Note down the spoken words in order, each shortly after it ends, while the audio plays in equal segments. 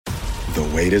The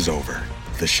wait is over.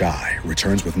 The Chi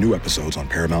returns with new episodes on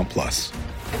Paramount+.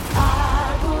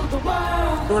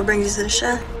 What brings you to the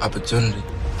Chi? Opportunity.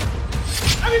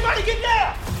 Everybody get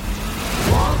down!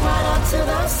 Walk right up to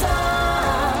the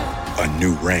side. A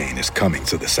new reign is coming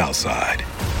to the South Side.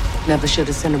 Never should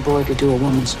have sent a boy to do a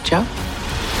woman's job.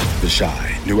 The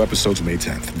Chi. New episodes May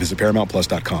 10th. Visit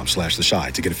ParamountPlus.com/The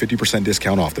Chi to get a 50%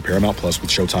 discount off the Paramount Plus with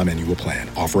Showtime annual plan.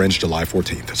 Offer ends July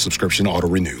 14th. Subscription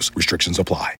auto-renews. Restrictions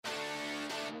apply.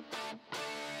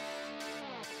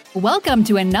 Welcome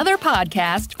to another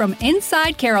podcast from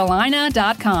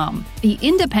InsideCarolina.com, the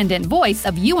independent voice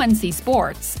of UNC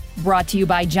Sports. Brought to you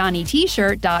by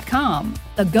JohnnyT-shirt.com,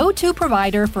 the go-to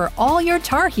provider for all your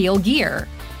Tar Heel gear.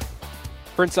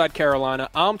 For Inside Carolina,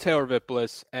 I'm Taylor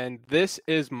Vippolis, and this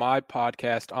is my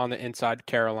podcast on the Inside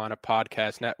Carolina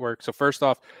Podcast Network. So first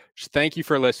off, just thank you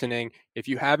for listening. If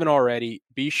you haven't already,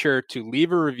 be sure to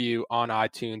leave a review on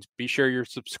iTunes. Be sure you're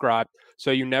subscribed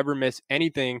so you never miss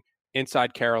anything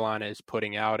Inside Carolina is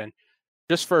putting out. And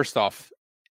just first off,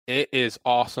 it is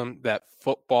awesome that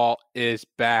football is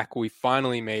back. We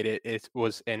finally made it. It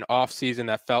was an off season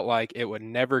that felt like it would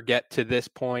never get to this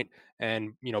point.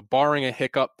 And, barring a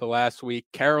hiccup the last week,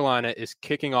 Carolina is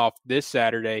kicking off this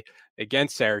Saturday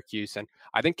against Syracuse. And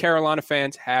I think Carolina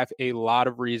fans have a lot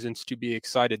of reasons to be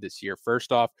excited this year.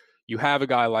 First off, you have a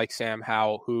guy like Sam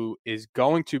Howell who is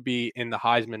going to be in the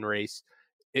Heisman race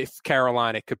if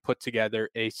Carolina could put together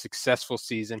a successful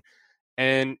season.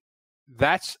 And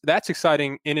that's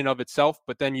exciting in and of itself.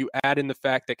 But then you add in the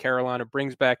fact that Carolina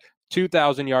brings back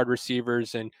 2,000-yard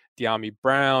receivers and De'Ami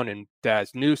Brown and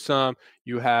Daz Newsome.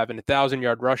 You have an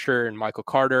 1,000-yard rusher and Michael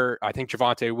Carter. I think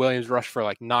Javonte Williams rushed for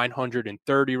like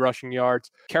 930 rushing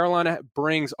yards. Carolina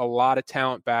brings a lot of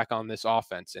talent back on this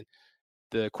offense. And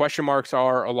the question marks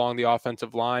are along the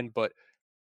offensive line, but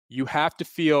you have to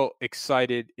feel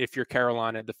excited if you're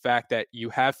Carolina, the fact that you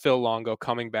have Phil Longo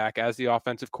coming back as the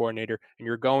offensive coordinator and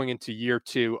you're going into year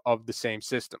 2 of the same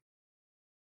system.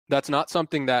 That's not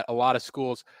something that a lot of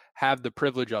schools have the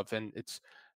privilege of. And it's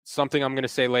something I'm going to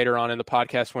say later on in the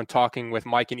podcast when talking with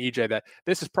Mike and EJ, that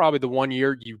this is probably the one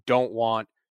year you don't want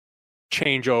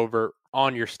changeover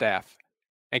on your staff.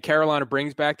 And Carolina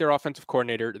brings back their offensive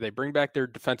coordinator. They bring back their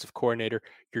defensive coordinator.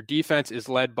 Your defense is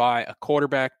led by a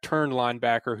quarterback turned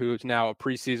linebacker who is now a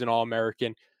preseason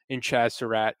All-American in Chaz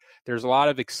Surratt. There's a lot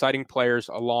of exciting players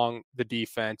along the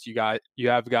defense. You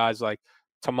have guys like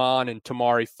Taman and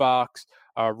Tamari Fox.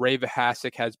 Ray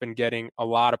Vahasek has been getting a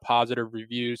lot of positive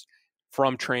reviews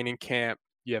from training camp.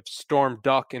 You have Storm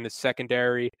Duck in the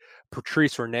secondary,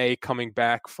 Patrice Renee coming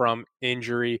back from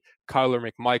injury,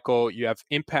 Kyler McMichael. You have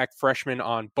impact freshmen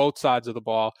on both sides of the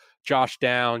ball, Josh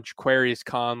Downs, Jaquarius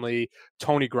Conley,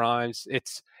 Tony Grimes.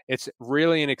 It's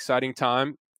really an exciting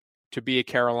time to be a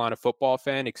Carolina football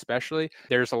fan, especially.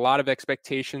 There's a lot of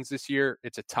expectations this year.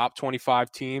 It's a top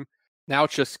 25 team. Now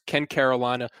it's just, can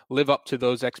Carolina live up to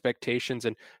those expectations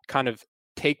and kind of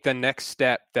take the next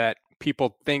step that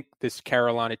people think this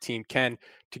Carolina team can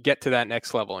to get to that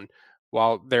next level? And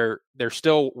while they're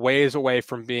still ways away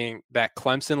from being that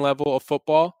Clemson level of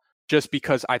football, just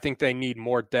because I think they need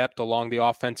more depth along the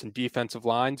offense and defensive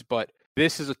lines, but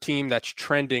this is a team that's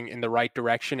trending in the right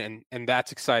direction, and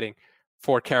that's exciting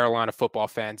for Carolina football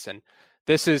fans. And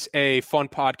this is a fun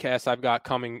podcast I've got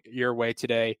coming your way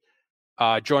today.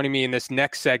 Joining me in this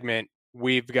next segment,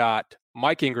 we've got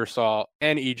Mike Ingersoll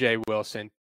and EJ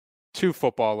Wilson, 2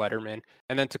 football lettermen.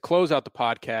 And then to close out the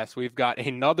podcast, we've got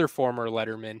another former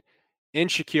letterman in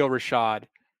Shakeel Rashad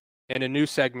in a new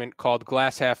segment called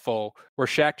Glass Half Full, where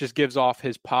Shaq just gives off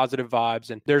his positive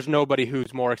vibes. And there's nobody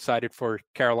who's more excited for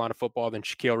Carolina football than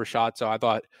Shakeel Rashad. So I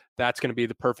thought that's going to be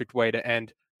the perfect way to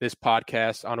end this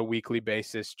podcast on a weekly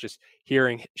basis, just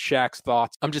hearing Shaq's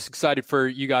thoughts. I'm just excited for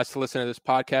you guys to listen to this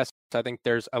podcast. I think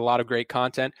there's a lot of great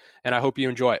content, and I hope you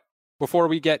enjoy it. Before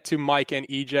we get to Mike and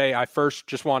EJ, I first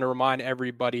just want to remind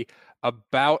everybody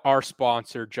about our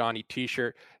sponsor, Johnny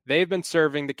T-shirt. They've been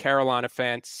serving the Carolina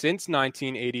fans since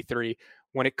 1983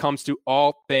 when it comes to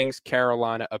all things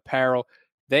Carolina apparel.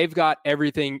 They've got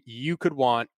everything you could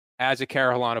want as a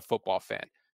Carolina football fan.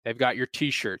 They've got your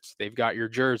T-shirts, they've got your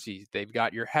jerseys, they've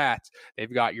got your hats,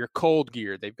 they've got your cold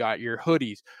gear, they've got your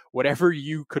hoodies. Whatever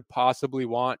you could possibly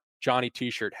want, Johnny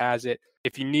T-shirt has it.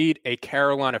 If you need a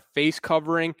Carolina face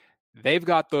covering, they've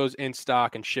got those in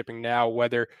stock and shipping now,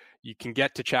 whether you can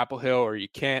get to Chapel Hill or you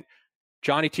can't.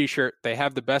 Johnny T-shirt, they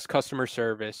have the best customer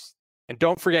service. And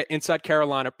don't forget, Inside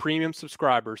Carolina premium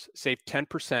subscribers save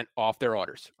 10% off their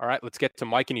orders. All right, let's get to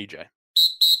Mike and EJ.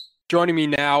 Joining me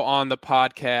now on the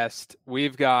podcast,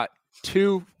 we've got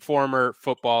 2 former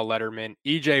football lettermen,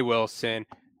 EJ Wilson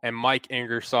and Mike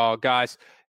Ingersoll. Guys,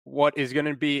 what is going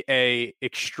to be a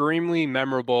extremely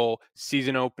memorable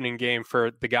season opening game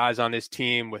for the guys on this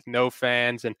team with no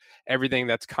fans and everything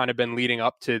that's kind of been leading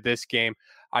up to this game.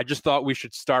 I just thought we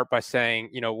should start by saying,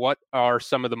 what are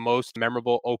some of the most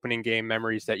memorable opening game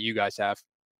memories that you guys have?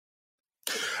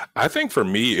 I think for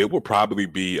me, it would probably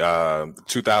be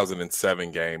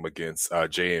 2007 game against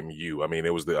JMU. I mean,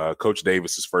 it was the Coach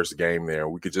Davis's first game there.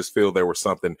 We could just feel there was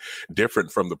something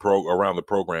different from around the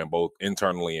program, both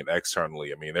internally and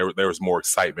externally. I mean, there was more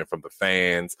excitement from the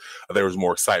fans. There was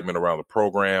more excitement around the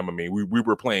program. I mean, we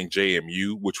were playing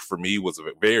JMU, which for me was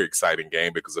a very exciting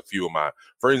game because a few of my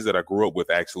friends that I grew up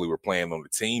with actually were playing on the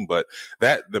team. But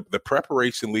the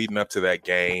preparation leading up to that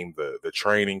game, the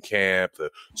training camp,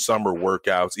 the summer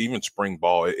workouts, even spring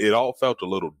ball, it all felt a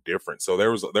little different. So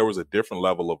there was a different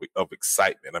level of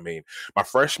excitement. I mean, my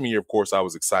freshman year, of course, I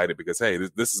was excited because, hey,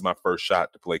 this is my first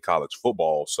shot to play college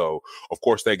football. So, of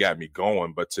course, they got me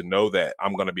going. But to know that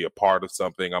I'm going to be a part of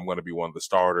something, I'm going to be one of the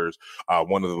starters,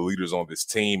 one of the leaders on this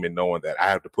team, and knowing that I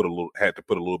had to put a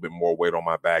little bit more weight on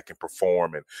my back and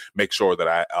perform and make sure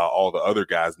that all the other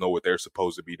guys know what they're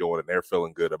supposed to be doing and they're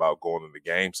feeling good about going in the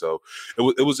game. So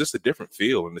it was just a different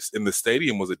feel, and the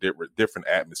stadium was a different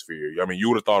atmosphere. I mean, you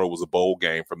would have thought it was a bowl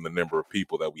game from the number of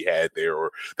people that we had there,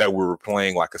 or that we were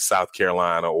playing like a South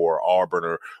Carolina or Auburn,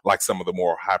 or like some of the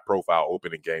more high-profile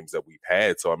opening games that we've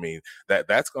had. So, I mean,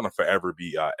 that's going to forever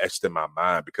be etched in my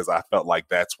mind because I felt like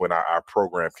that's when our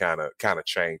program kind of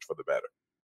changed for the better.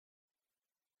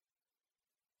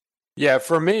 Yeah,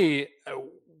 for me,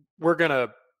 we're going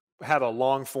to have a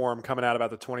long form coming out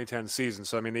about the 2010 season.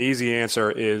 So, I mean, the easy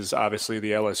answer is obviously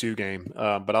the LSU game,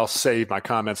 but I'll save my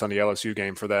comments on the LSU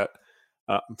game for that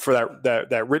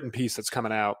written piece that's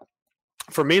coming out.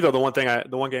 For me, though, the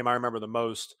one game I remember the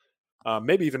most,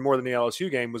 maybe even more than the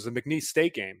LSU game, was the McNeese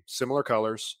State game. Similar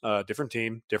colors, different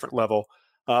team, different level.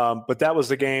 But that was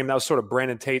the game, that was sort of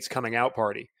Brandon Tate's coming out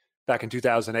party back in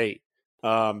 2008.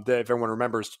 If everyone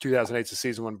remembers, 2008's the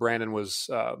season when Brandon was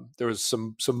there was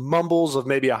some mumbles of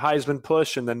maybe a Heisman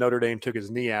push, and then Notre Dame took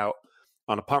his knee out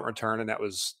on a punt return, and that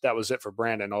was it for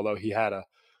Brandon, although he had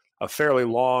a fairly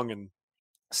long and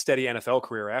steady NFL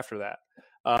career after that.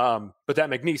 But that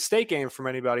McNeese State game, for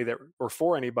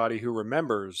anybody who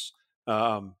remembers,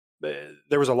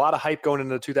 there was a lot of hype going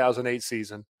into the 2008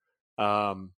 season.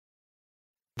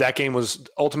 That game was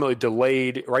ultimately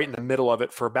delayed right in the middle of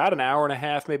it for about an hour and a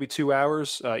half, maybe 2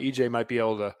 hours. EJ might be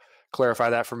able to clarify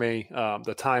that for me,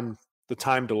 the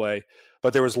time delay.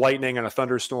 But there was lightning and a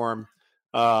thunderstorm.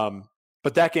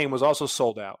 But that game was also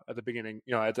sold out at the beginning,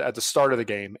 at the start of the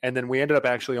game. And then we ended up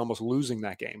actually almost losing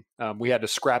that game. We had to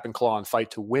scrap and claw and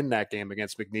fight to win that game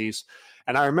against McNeese.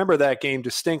 And I remember that game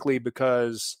distinctly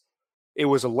because it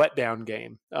was a letdown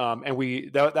game.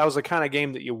 And that was the kind of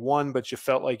game that you won, but you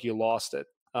felt like you lost it.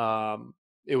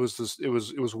 It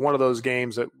was one of those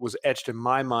games that was etched in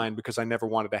my mind because I never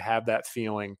wanted to have that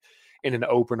feeling in an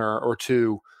opener or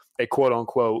to a quote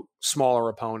unquote smaller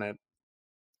opponent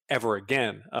ever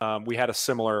again. We had a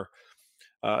similar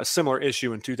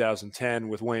issue in 2010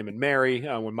 with William and Mary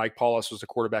when Mike Paulus was the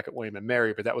quarterback at William and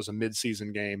Mary, but that was a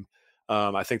midseason game.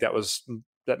 I think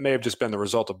that may have just been the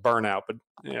result of burnout, but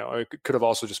it could have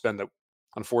also just been that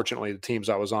unfortunately the teams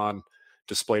I was on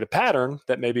displayed a pattern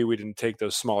that maybe we didn't take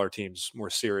those smaller teams more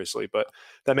seriously. But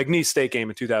that McNeese State game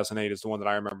in 2008 is the one that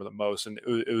I remember the most. And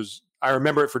I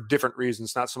remember it for different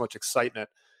reasons, not so much excitement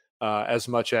as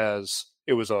much as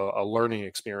it was a learning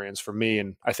experience for me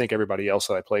and I think everybody else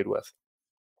that I played with.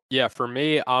 Yeah, for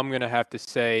me, I'm going to have to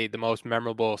say the most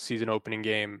memorable season opening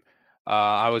game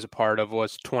I was a part of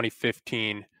was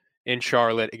 2015 in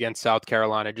Charlotte against South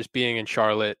Carolina. Just being in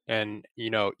Charlotte, and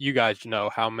you guys know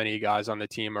how many guys on the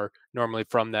team are normally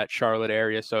from that Charlotte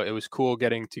area, so it was cool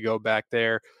getting to go back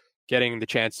there, getting the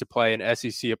chance to play an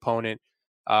SEC opponent.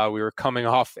 We were coming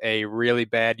off a really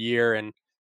bad year, and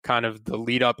kind of the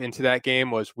lead up into that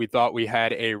game was we thought we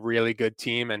had a really good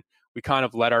team, and we kind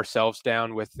of let ourselves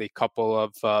down with a couple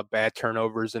of bad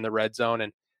turnovers in the red zone.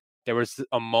 And there was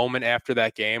a moment after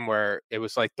that game where it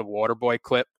was like the Waterboy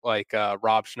clip, like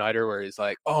Rob Schneider, where he's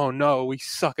like, "Oh no, we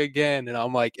suck again." And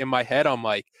I'm like, in my head, I'm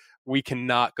like, we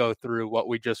cannot go through what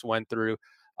we just went through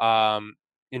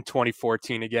in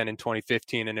 2014 again in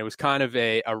 2015. And it was kind of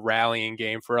a rallying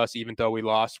game for us, even though we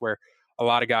lost, where a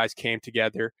lot of guys came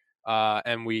together.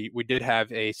 And we did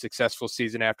have a successful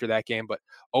season after that game, but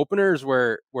openers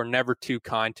were never too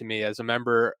kind to me as a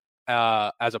member,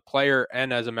 as a player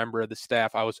and as a member of the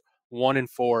staff. I was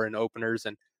 1-4 in openers,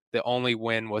 and the only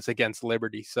win was against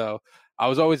Liberty. So I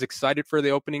was always excited for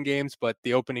the opening games, but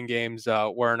the opening games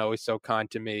weren't always so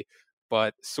kind to me.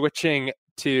 But switching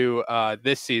to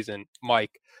this season,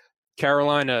 Mike,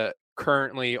 Carolina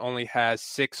currently only has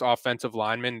 6 offensive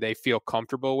linemen they feel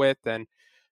comfortable with, and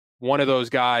one of those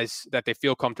guys that they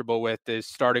feel comfortable with is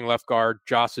starting left guard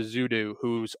Josh Ezeudu,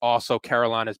 who's also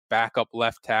Carolina's backup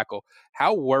left tackle.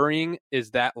 How worrying is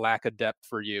that lack of depth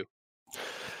for you?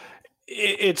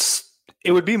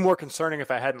 It would be more concerning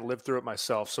if I hadn't lived through it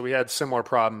myself. So we had similar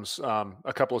problems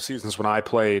a couple of seasons when I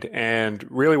played, and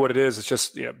really what it is, it's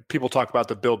just people talk about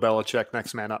the Bill Belichick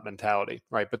next man up mentality,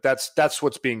 right? But that's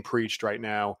what's being preached right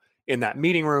now in that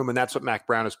meeting room, and that's what Mac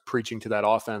Brown is preaching to that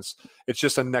offense. It's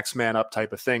just a next man up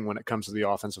type of thing when it comes to the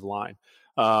offensive line.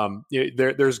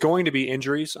 There's going to be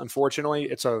injuries. Unfortunately,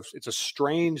 it's a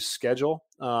strange schedule,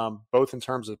 both in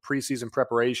terms of preseason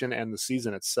preparation and the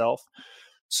season itself.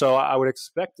 So I would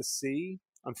expect to see,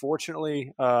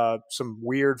 unfortunately, some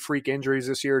weird freak injuries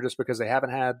this year, just because they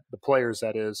haven't had the players,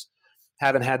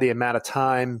 haven't had the amount of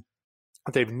time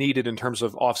that they've needed in terms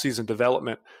of off-season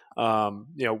development,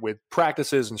 with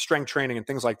practices and strength training and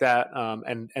things like that.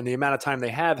 And the amount of time they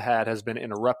have had has been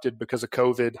interrupted because of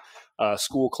COVID,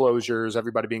 school closures,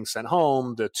 everybody being sent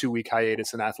home, the 2-week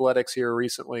hiatus in athletics here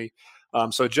recently.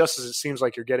 So just as it seems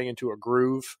like you're getting into a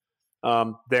groove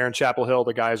there in Chapel Hill,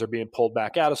 the guys are being pulled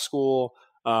back out of school,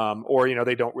 or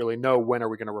they don't really know when are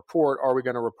we going to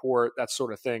report, that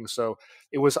sort of thing. So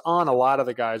it was on a lot of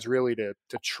the guys really to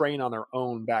train on their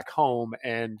own back home,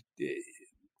 and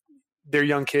they're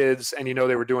young kids, and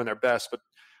they were doing their best, but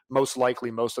most likely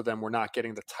most of them were not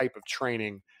getting the type of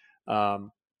training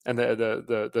and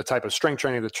the type of strength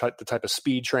training, the type of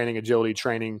speed training, agility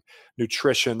training,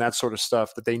 nutrition, that sort of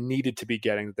stuff that they needed to be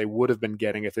getting, that they would have been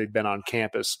getting if they'd been on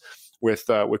campus with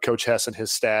Coach Hess and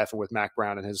his staff, and with Mac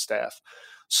Brown and his staff.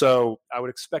 So I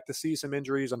would expect to see some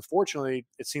injuries. Unfortunately,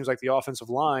 it seems like the offensive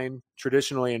line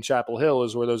traditionally in Chapel Hill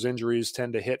is where those injuries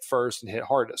tend to hit first and hit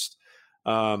hardest.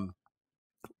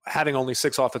 Having only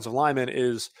 6 offensive linemen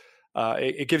is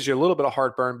it gives you a little bit of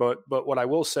heartburn, but what I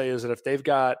will say is that if they've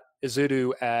got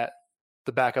Ezeudu at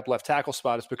the backup left tackle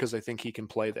spot, it's because they think he can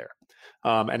play there.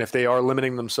 And if they are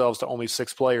limiting themselves to only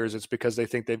 6 players, it's because they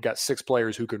think they've got 6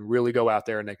 players who can really go out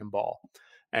there and they can ball.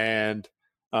 And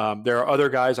there are other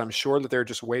guys, I'm sure, that they're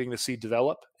just waiting to see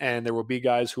develop, and there will be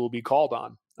guys who will be called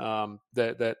on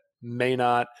that may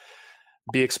not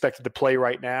be expected to play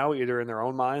right now, either in their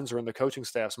own minds or in the coaching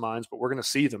staff's minds, but we're going to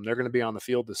see them. They're going to be on the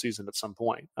field this season at some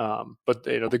point. But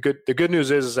the good news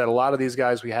is that a lot of these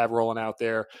guys we have rolling out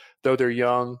there, though they're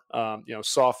young,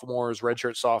 sophomores,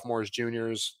 redshirt sophomores,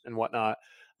 juniors, and whatnot,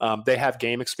 they have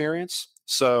game experience.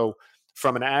 So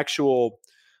from an actual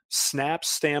snap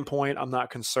standpoint, I'm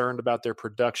not concerned about their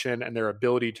production and their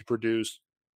ability to produce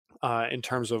in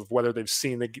terms of whether they've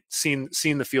seen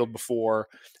the field before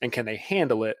and can they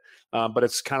handle it. But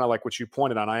it's kind of like what you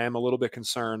pointed on. I am a little bit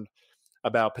concerned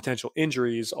about potential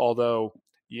injuries, although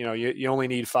you only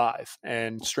need 5,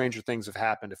 and stranger things have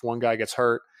happened. If one guy gets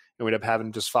hurt and we end up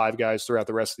having just 5 guys throughout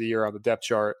the rest of the year on the depth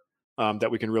chart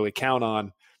that we can really count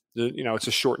on, it's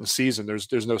a shortened season.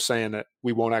 There's no saying that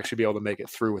we won't actually be able to make it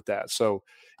through with that. So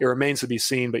it remains to be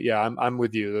seen. But yeah, I'm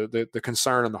with you. The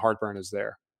concern and the heartburn is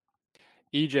there.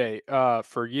 EJ,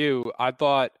 for you, I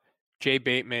thought Jay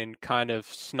Bateman kind of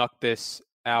snuck this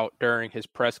out during his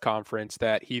press conference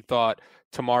that he thought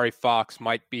Tamari Fox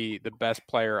might be the best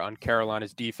player on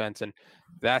Carolina's defense. And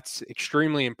that's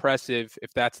extremely impressive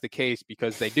if that's the case,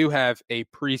 because they do have a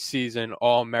preseason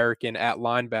All-American at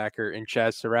linebacker in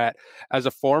Chaz Surratt. As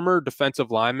a former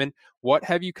defensive lineman, what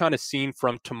have you kind of seen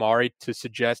from Tamari to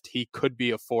suggest he could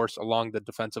be a force along the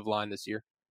defensive line this year?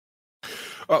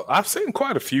 Well, I've seen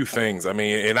quite a few things. I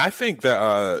mean, and I think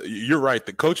that you're right.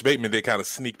 The Coach Bateman did kind of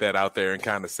sneak that out there and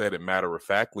kind of said it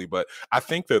matter-of-factly. But I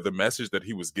think that the message that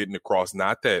he was getting across,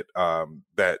 not that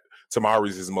that Tamari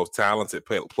is his most talented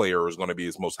player, or is going to be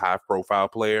his most high-profile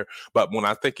player, but when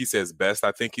I think he says best,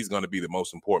 I think he's going to be the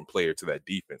most important player to that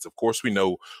defense. Of course, we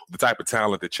know the type of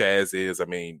talent that Chaz is. I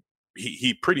mean,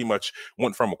 he pretty much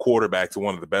went from a quarterback to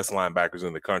one of the best linebackers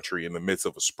in the country in the midst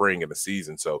of a spring and a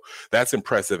season. So that's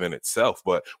impressive in itself.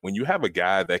 But when you have a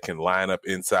guy that can line up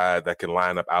inside, that can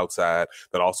line up outside,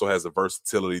 that also has the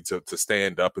versatility to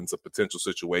stand up in some potential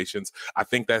situations, I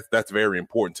think that's very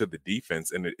important to the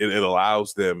defense. And it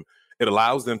allows them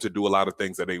to do a lot of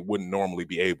things that they wouldn't normally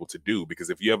be able to do. Because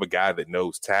if you have a guy that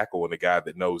knows tackle and a guy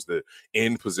that knows the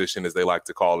end position, as they like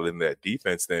to call it in that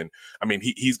defense, then, I mean,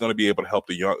 he's going to be able to help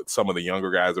some of the younger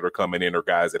guys that are coming in, or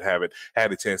guys that haven't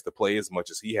had a chance to play as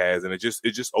much as he has. And it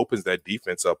just opens that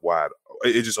defense up wide.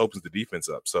 It just opens the defense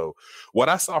up. So what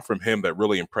I saw from him that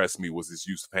really impressed me was his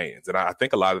use of hands. And I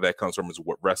think a lot of that comes from his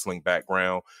wrestling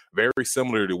background, very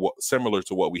similar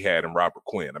to what we had in Robert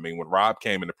Quinn. I mean, when Rob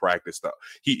came into practice,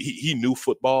 he he knew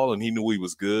football and he knew he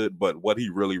was good, but what he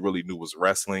really, really knew was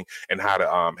wrestling and how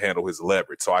to handle his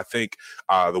leverage. So I think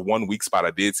the one weak spot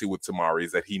I did see with Tamari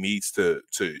is that he needs to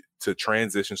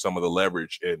transition some of the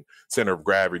leverage and center of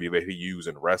gravity that he used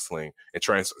in wrestling and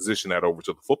transition that over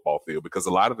to the football field, because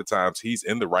a lot of the times he's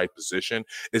in the right position.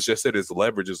 It's just that his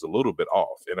leverage is a little bit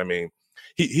off. And I mean,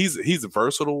 he's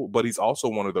versatile, but he's also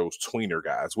one of those tweener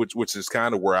guys, which is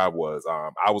kind of where I was.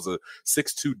 I was a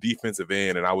 6'2" defensive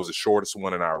end, and I was the shortest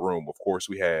one in our room. Of course,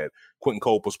 we had Quentin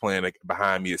Copeland's playing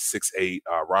behind me at 6'8",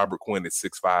 Robert Quinn at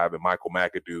 6'5", and Michael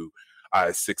McAdoo at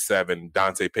 6'7".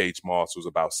 Dante Page-Moss was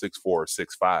about 6'4" or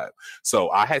 6'5". So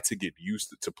I had to get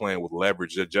used to playing with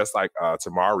leverage, just like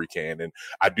Tamari can. And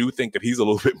I do think that he's a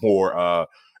little bit more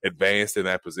advanced in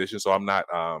that position. So I'm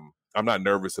not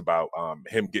nervous about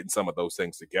him getting some of those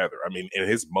things together. I mean, and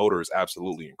his motor is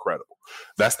absolutely incredible.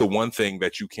 That's the one thing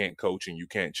that you can't coach and you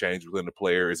can't change within the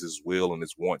player is his will and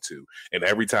his want to. And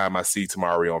every time I see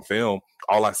Tamari on film,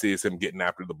 all I see is him getting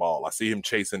after the ball. I see him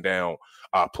chasing down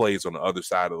plays on the other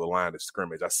side of the line of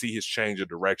scrimmage. I see his change of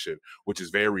direction, which is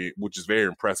very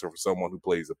impressive for someone who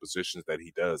plays the positions that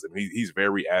he does. I mean, he's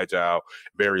very agile,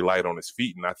 very light on his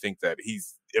feet. And I think that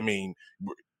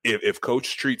if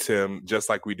coach treats him just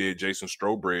like we did Jason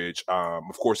Strowbridge,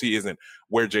 of course he isn't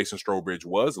where Jason Strowbridge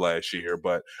was last year,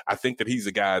 but I think that he's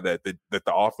a guy that the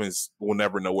offense will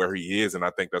never know where he is, and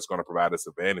I think that's going to provide us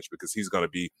advantage because he's going to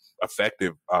be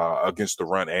effective against the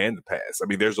run and the pass. I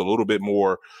mean, there's a little bit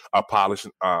more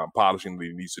polishing that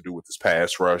he needs to do with his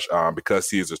pass rush because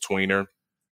he is a tweener.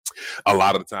 A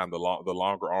lot of the time, the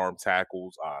longer arm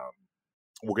tackles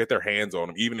will get their hands on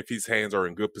him, even if his hands are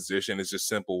in good position. It's just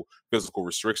simple physical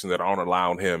restrictions that aren't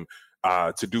allowing him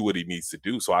to do what he needs to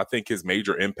do. So I think his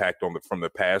major impact from the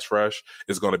pass rush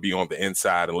is going to be on the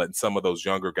inside and letting some of those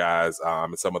younger guys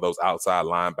and some of those outside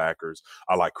linebackers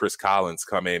like Chris Collins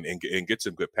come in and get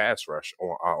some good pass rush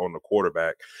on the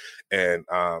quarterback. And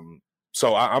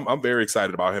so I'm very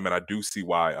excited about him, and I do see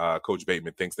why Coach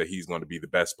Bateman thinks that he's going to be the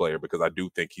best player, because I do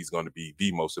think he's going to be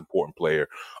the most important player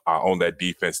on that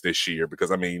defense this year.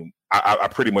 Because, I mean, I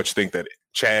pretty much think that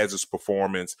Chaz's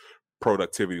performance,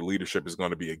 productivity, leadership is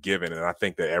going to be a given, and I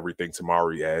think that everything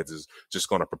Tamari adds is just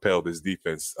going to propel this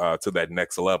defense to that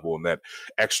next level and that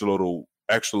extra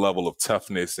level of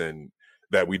toughness and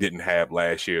that we didn't have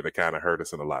last year that kind of hurt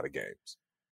us in a lot of games.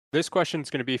 This question is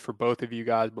going to be for both of you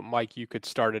guys, but Mike, you could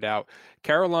start it out.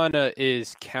 Carolina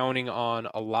is counting on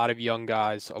a lot of young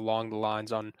guys along the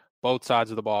lines on both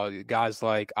sides of the ball. Guys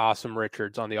like Awesome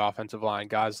Richards on the offensive line,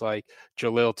 guys like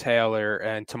Jalil Taylor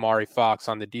and Tamari Fox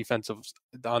on the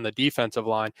defensive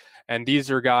line. And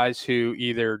these are guys who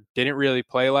either didn't really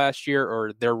play last year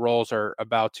or their roles are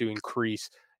about to increase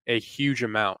a huge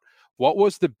amount. What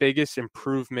was the biggest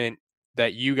improvement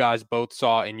that you guys both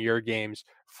saw in your games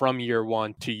from year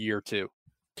one to year two?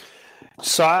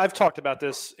 So I've talked about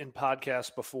this in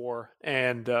podcasts before,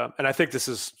 and I think this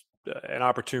is an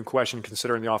opportune question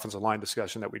considering the offensive line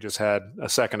discussion that we just had a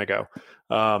second ago.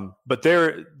 But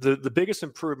the biggest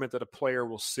improvement that a player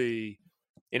will see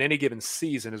in any given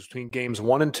season is between games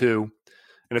 1 and 2,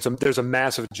 and there's a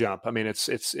massive jump. I mean,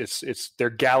 it's they're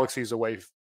galaxies away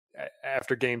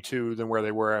after game 2 than where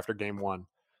they were after game 1.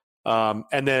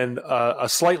 And then a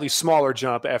slightly smaller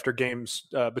jump after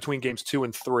between games 2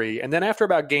 and 3. And then after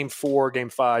about game 4, game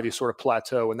 5, you sort of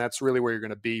plateau, and that's really where you're going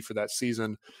to be for that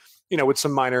season, with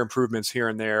some minor improvements here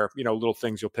and there, little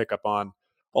things you'll pick up on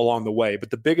along the way. But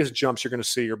the biggest jumps you're going to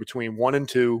see are between 1 and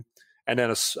 2, and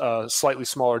then a slightly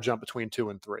smaller jump between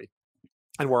 2 and 3.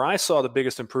 And where I saw the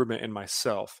biggest improvement in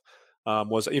myself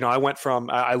was, I went from,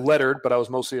 I lettered, but I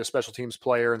was mostly a special teams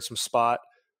player and some spot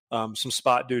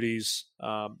duties,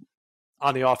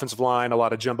 on the offensive line, a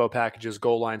lot of jumbo packages,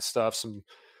 goal line stuff, some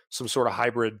sort of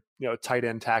hybrid, tight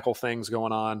end tackle things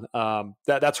going on.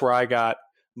 That's where I got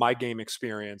my game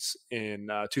experience in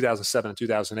 2007 and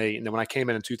 2008. And then when I came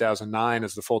in 2009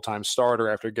 as the full-time starter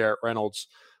after Garrett Reynolds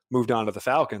moved on to the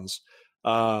Falcons,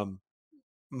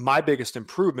 my biggest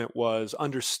improvement was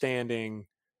understanding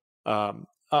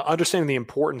the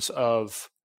importance of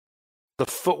the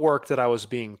footwork that I was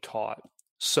being taught.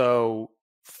 So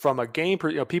from a game,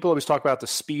 people always talk about the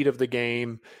speed of the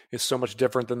game is so much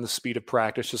different than the speed of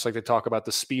practice, just like they talk about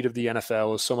the speed of the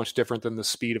NFL is so much different than the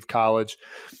speed of college.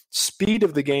 Speed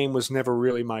of the game was never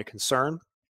really my concern.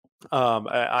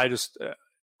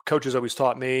 Coaches always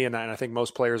taught me, and I think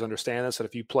most players understand this, that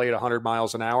if you play at 100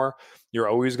 miles an hour, you're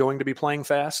always going to be playing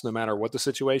fast no matter what the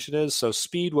situation is. So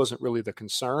speed wasn't really the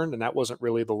concern, and that wasn't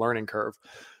really the learning curve.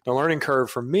 The learning curve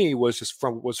for me was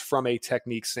from a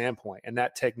technique standpoint, and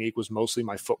that technique was mostly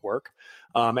my footwork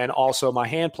and also my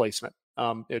hand placement,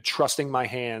 trusting my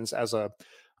hands as a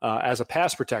as a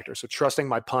pass protector. So trusting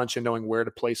my punch and knowing where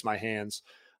to place my hands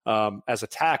as a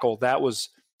tackle, that was,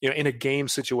 in a game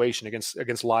situation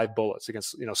against live bullets,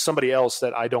 against, somebody else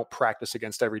that I don't practice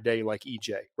against every day, like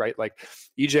EJ, right? Like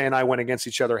EJ and I went against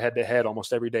each other head to head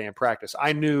almost every day in practice.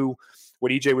 I knew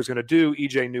what EJ was going to do.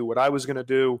 EJ knew what I was going to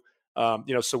do.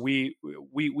 So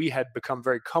we had become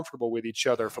very comfortable with each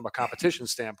other from a competition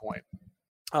standpoint.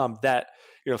 That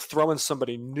throwing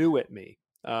somebody new at me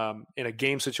in a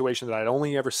game situation that I'd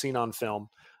only ever seen on film.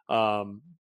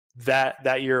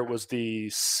 That year it was the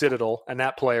Citadel, and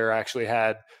that player actually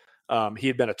had he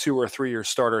had been a 2 or 3 year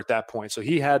starter at that point, so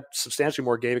he had substantially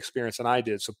more game experience than I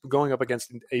did. So going up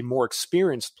against a more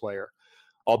experienced player,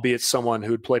 albeit someone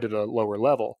who had played at a lower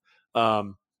level,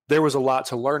 there was a lot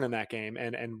to learn in that game.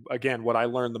 And again, what I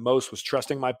learned the most was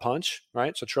trusting my punch,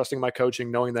 right? So trusting my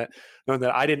coaching, knowing that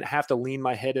I didn't have to lean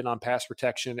my head in on pass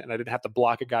protection, and I didn't have to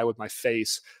block a guy with my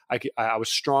face. I was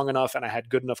strong enough, and I had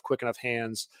good enough, quick enough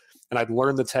hands, and I'd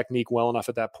learned the technique well enough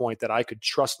at that point that I could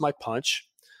trust my punch,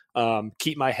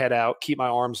 keep my head out, keep my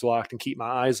arms locked, and keep my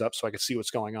eyes up so I could see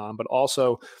what's going on. But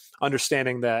also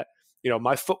understanding that,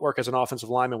 my footwork as an offensive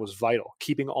lineman was vital,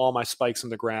 keeping all my spikes in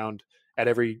the ground at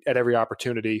every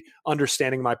opportunity,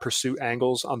 understanding my pursuit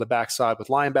angles on the backside with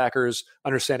linebackers,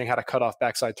 understanding how to cut off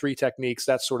backside 3 techniques,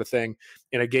 that sort of thing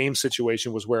in a game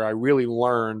situation was where I really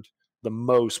learned the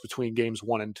most between games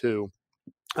 1 and 2.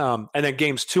 And then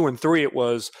games 2 and 3, it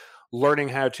was learning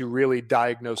how to really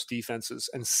diagnose defenses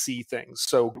and see things.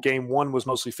 So game 1 was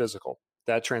mostly physical,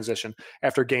 that transition.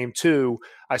 After game 2,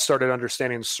 I started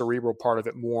understanding the cerebral part of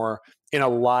it more in a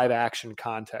live action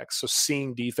context. So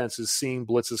seeing defenses, seeing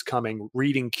blitzes coming,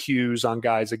 reading cues on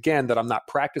guys, again, that I'm not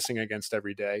practicing against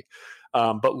every day,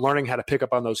 but learning how to pick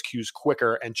up on those cues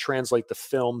quicker and translate the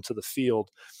film to the field.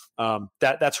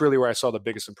 That's really where I saw the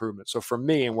biggest improvement. So for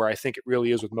me, and where I think it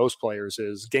really is with most players,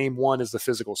 is game 1 is the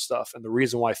physical stuff. And the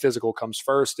reason why physical comes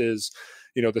first is,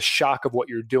 the shock of what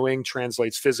you're doing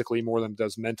translates physically more than it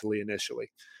does mentally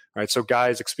initially. Right. So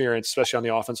guys experience, especially on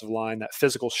the offensive line, that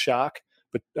physical shock,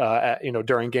 but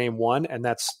during game 1, and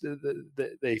that's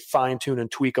they fine tune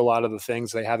and tweak a lot of the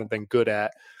things they haven't been good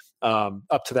at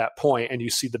up to that point. And you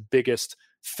see the biggest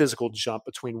physical jump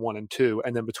between 1 and 2,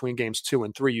 and then between games 2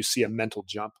 and 3 you see a mental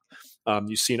jump.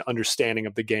 You see an understanding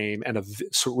of the game and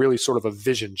really sort of a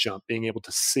vision jump, being able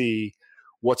to see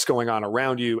what's going on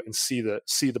around you and see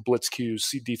the blitz cues,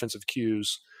 see defensive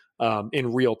cues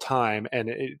in real time, and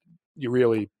you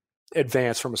really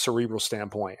advance from a cerebral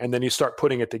standpoint. And then you start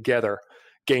putting it together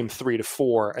game 3 to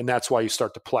 4, and that's why you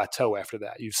start to plateau after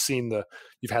that.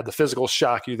 You've had the physical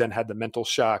shock, you then had the mental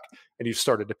shock, and you've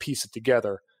started to piece it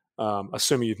together.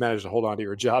 Assuming you've managed to hold on to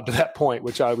your job to that point,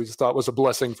 which I always thought was a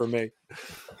blessing for me.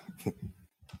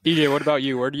 EJ, what about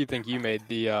you? Where do you think you made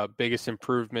the biggest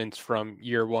improvements from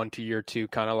year 1 to year 2,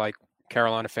 kind of like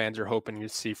Carolina fans are hoping to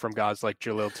see from guys like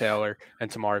Jaleel Taylor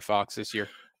and Tamari Fox this year?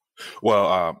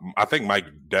 Well, I think Mike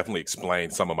definitely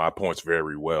explained some of my points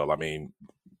very well. I mean,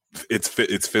 it's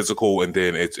physical, and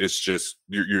then it's just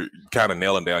you're kind of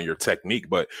nailing down your technique.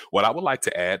 But what I would like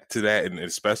to add to that, and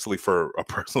especially for a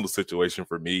personal situation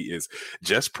for me, is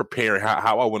just preparing.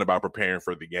 How I went about preparing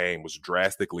for the game was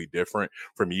drastically different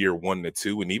from year 1 to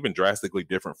 2, and even drastically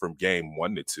different from game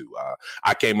 1 to 2.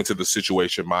 I came into the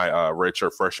situation my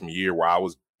redshirt freshman year where I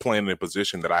was playing in a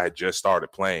position that I had just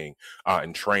started playing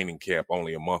in training camp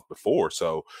only a month before.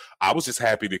 So I was just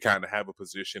happy to kind of have a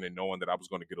position and knowing that I was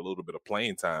going to get a little bit of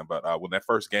playing time. But when that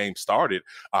first game started,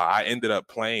 I ended up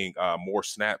playing more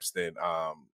snaps than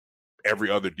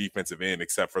every other defensive end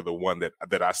except for the one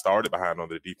that I started behind on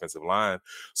the defensive line.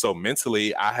 So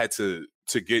mentally, I had to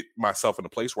get myself in a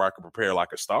place where I could prepare like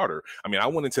a starter. I mean, I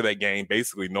went into that game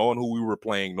basically knowing who we were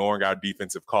playing, knowing our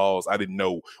defensive calls. I didn't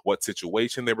know what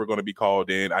situation they were going to be called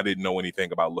in. I didn't know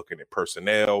anything about looking at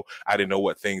personnel. I didn't know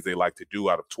what things they like to do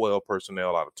out of 12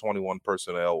 personnel, out of 21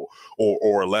 personnel,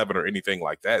 or 11 or anything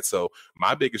like that. So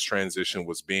my biggest transition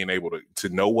was being able to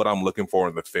know what I'm looking for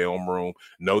in the film room,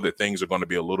 know that things are going to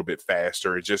be a little bit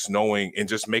faster, and just knowing and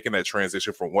just making that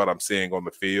transition from what I'm seeing on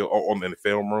the field or in the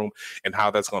film room and how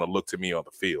that's going to look to me on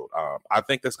the field. I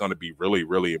think that's going to be really,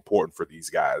 really important for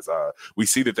these guys. We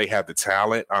see that they have the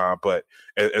talent, but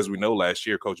as we know, last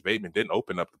year, Coach Bateman didn't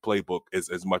open up the playbook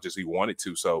as much as he wanted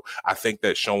to. So I think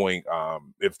that showing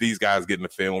if these guys get in the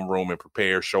film room and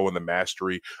prepare, showing the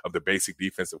mastery of the basic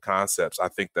defensive concepts, I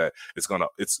think that it's going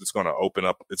to open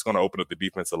up the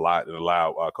defense a lot and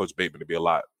allow Coach Bateman to be a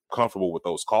lot comfortable with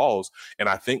those calls. And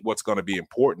I think what's going to be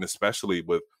important, especially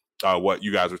with what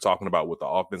you guys were talking about with the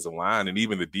offensive line and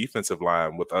even the defensive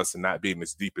line with us and not being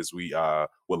as deep as we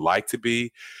would like to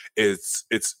be. It's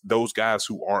those guys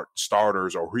who aren't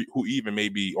starters or who even may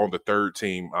be on the third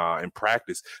team in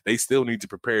practice. They still need to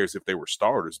prepare as if they were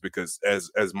starters because,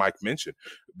 as Mike mentioned,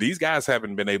 these guys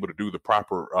haven't been able to do the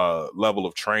proper level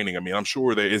of training. I mean, I'm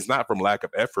sure that it's not from lack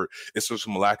of effort. It's just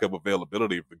from lack of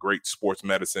availability of the great sports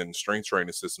medicine, strength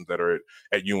training systems that are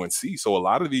at UNC. So a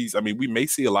lot of these, I mean, we may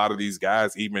see a lot of these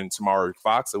guys, even Tamari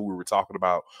Fox that we were talking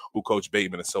about, who Coach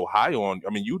Bateman is so high on.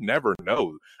 I mean, you never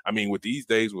know. I mean, with these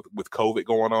days, with COVID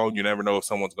going on, you never know if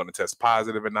someone's going to test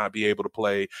positive and not be able to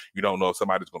play. You don't know if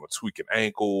somebody's going to tweak an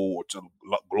ankle or, to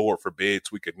Lord forbid,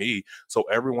 tweak a knee. So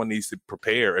everyone needs to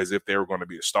prepare as if they were going to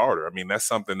be a starter. I mean, that's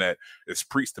something that is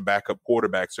preached to backup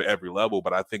quarterbacks to every level,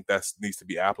 but I think that needs to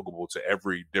be applicable to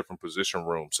every different position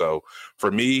room. So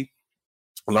for me,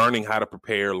 learning how to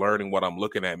prepare, learning what I'm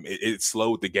looking at, it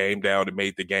slowed the game down. It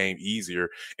made the game easier,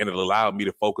 and it allowed me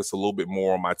to focus a little bit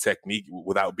more on my technique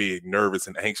without being nervous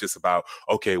and anxious about,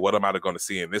 okay, what am I going to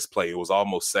see in this play? It was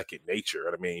almost second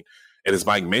nature. I mean, and as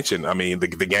Mike mentioned, I mean, the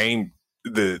game,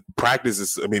 the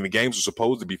practices, I mean, the games were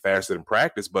supposed to be faster than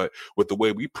practice, but with the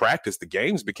way we practice, the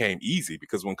games became easy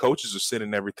because when coaches are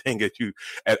sending everything at you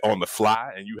on the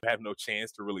fly and you have no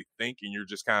chance to really think and you're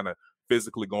just kind of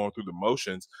physically going through the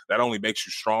motions, that only makes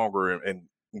you stronger and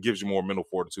gives you more mental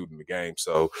fortitude in the game.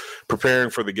 So preparing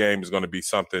for the game is going to be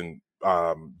something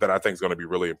that I think is going to be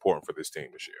really important for this team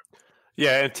this year.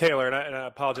 Yeah, and Taylor, and I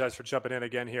apologize for jumping in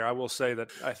again here. I will say that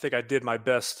I think I did my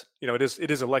best. You know, it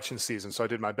is election season, so I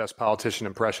did my best politician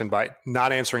impression by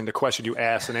not answering the question you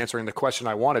asked and answering the question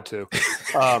I wanted to.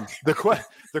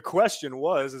 The question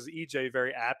was, as EJ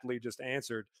very aptly just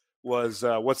answered, was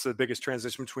what's the biggest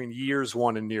transition between years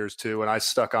 1 and years 2? And I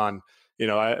stuck on,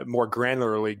 more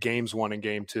granularly games 1 and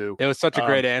game 2. It was such a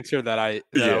great answer that I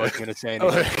wasn't going to say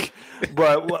anything.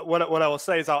 But what I will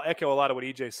say is I'll echo a lot of what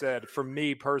EJ said. For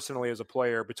me personally as a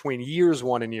player, between years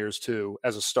 1 and years 2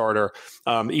 as a starter,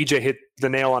 EJ hit the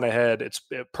nail on the head. It's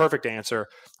a perfect answer.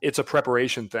 It's a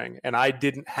preparation thing. And I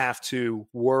didn't have to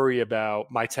worry about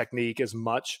my technique as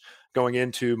much going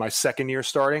into my second year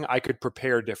starting. I could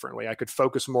prepare differently. I could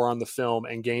focus more on the film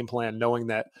and game plan, knowing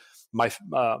that my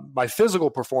physical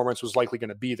performance was likely going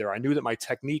to be there. I knew that my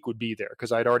technique would be there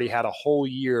because I'd already had a whole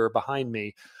year behind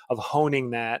me of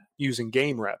honing that using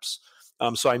game reps.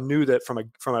 So I knew that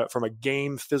from a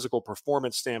game physical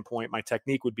performance standpoint, my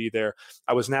technique would be there.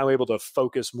 I was now able to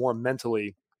focus more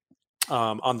mentally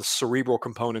on the cerebral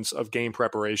components of game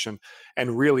preparation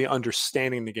and really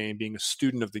understanding the game, being a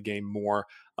student of the game more.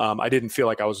 I didn't feel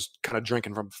like I was kind of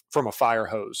drinking from a fire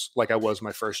hose like I was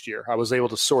my first year. I was able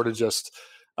to sort of just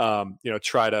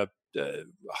try to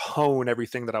hone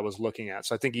everything that I was looking at.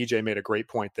 So I think EJ made a great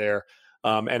point there.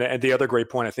 And the other great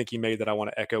point I think he made that I want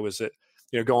to echo is that,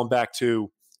 going back to,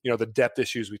 the depth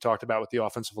issues we talked about with the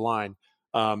offensive line.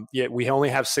 We only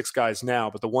have 6 guys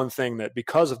now, but the one thing that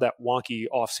because of that wonky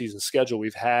off-season schedule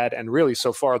we've had, and really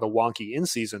so far the wonky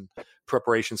in-season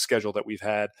preparation schedule that we've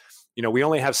had, we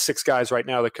only have 6 guys right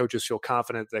now that coaches feel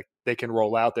confident that they can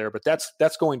roll out there, but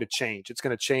that's going to change. It's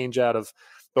going to change out of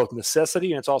both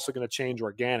necessity, and it's also going to change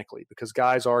organically because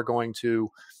guys are going to,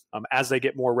 as they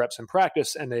get more reps in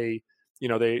practice and they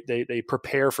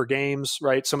prepare for games,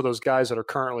 right? Some of those guys that are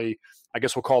currently, I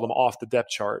guess we'll call them off the depth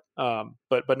chart,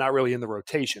 but not really in the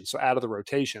rotation. So out of the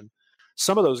rotation,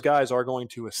 some of those guys are going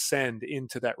to ascend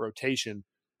into that rotation,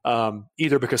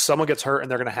 either because someone gets hurt and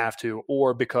they're going to have to,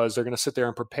 or because they're going to sit there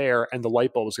and prepare and the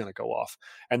light bulb is going to go off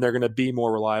and they're going to be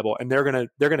more reliable and they're going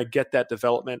to get that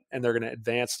development and they're going to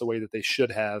advance the way that they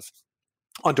should have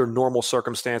under normal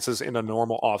circumstances in a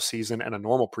normal off season and a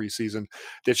normal preseason.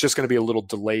 It's just going to be a little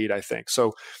delayed, I think.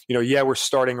 So, we're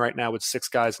starting right now with 6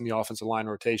 guys in the offensive line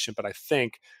rotation, but I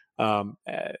think,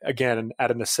 again,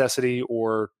 out of necessity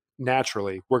or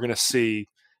naturally, we're going to see,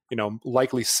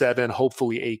 likely 7,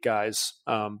 hopefully 8 guys,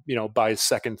 by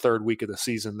second, third week of the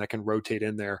season that can rotate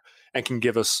in there and can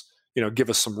give us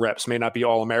some reps. May not be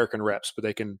all American reps, but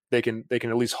they can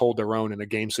at least hold their own in a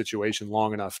game situation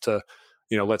long enough to,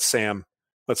 let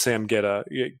Sam get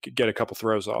a couple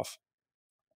throws off.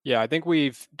 Yeah, I think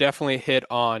we've definitely hit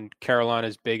on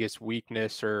Carolina's biggest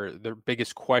weakness or the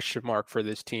biggest question mark for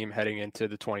this team heading into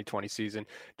the 2020 season,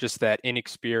 just that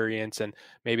inexperience and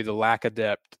maybe the lack of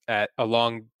depth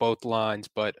along both lines.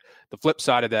 But the flip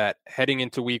side of that, heading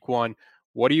into week 1,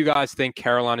 what do you guys think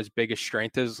Carolina's biggest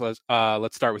strength is? Let's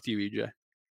start with you, EJ.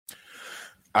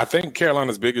 I think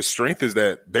Carolina's biggest strength is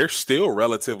that they're still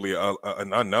relatively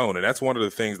an unknown. And that's one of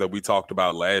the things that we talked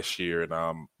about last year.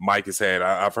 And Mike has had,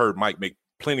 I've heard Mike make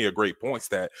plenty of great points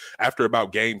that after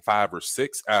about game 5 or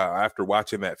 6, after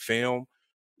watching that film,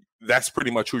 that's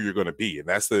pretty much who you're going to be. And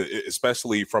that's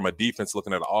especially from a defense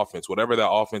looking at the offense, whatever that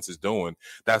offense is doing,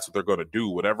 that's what they're going to do.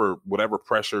 Whatever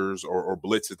pressures or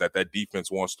blitzes that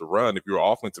defense wants to run, if you're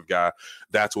an offensive guy,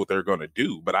 that's what they're going to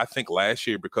do. But I think last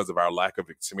year, because of our lack of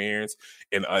experience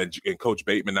and Coach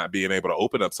Bateman not being able to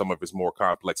open up some of his more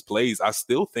complex plays, I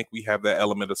still think we have that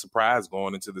element of surprise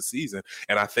going into the season.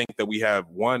 And I think that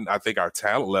I think our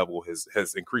talent level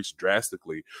has increased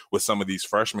drastically with some of these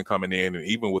freshmen coming in, and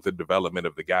even with the development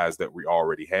of the guys that we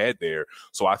already had there.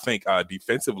 So I think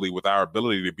defensively, with our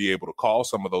ability to be able to call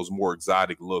some of those more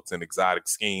exotic looks and exotic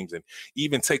schemes, and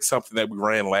even take something that we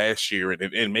ran last year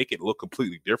and make it look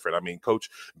completely different. I mean, Coach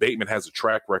Bateman has a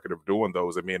track record of doing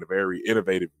those and being a very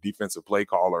innovative defensive play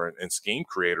caller and scheme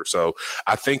creator. So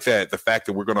I think that the fact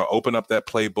that we're going to open up that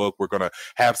playbook, we're going to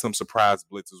have some surprise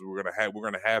blitzes, we're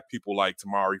going to have people like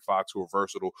Tamari Fox who are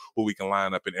versatile, who we can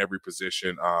line up in every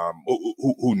position,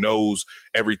 who knows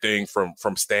everything from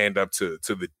stand up to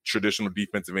the traditional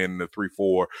defensive end in the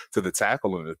 3-4 to the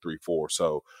tackle in the 3-4.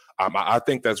 So I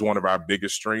think that's one of our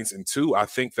biggest strengths. And two, I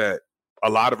think that a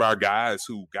lot of our guys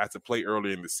who got to play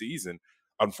early in the season,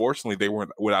 unfortunately, they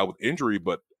weren't out with injury,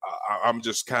 but I'm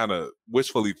just kind of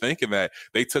wishfully thinking that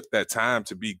they took that time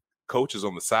to be coaches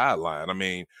on the sideline. I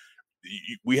mean,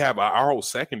 we have our whole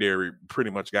secondary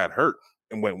pretty much got hurt,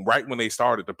 and right when they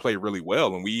started to play really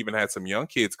well, and we even had some young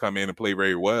kids come in and play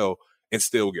very well and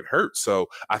still get hurt. So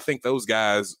I think those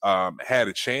guys had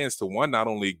a chance to, one, not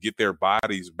only get their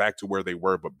bodies back to where they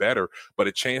were, but better, but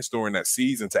a chance during that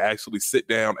season to actually sit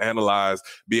down, analyze,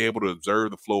 be able to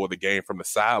observe the flow of the game from the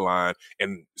sideline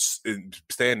and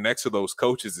stand next to those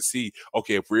coaches to see,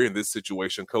 okay, if we're in this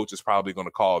situation, coach is probably going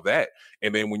to call that.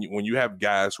 And then when you have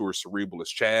guys who are cerebral as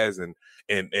Chaz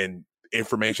and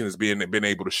information is been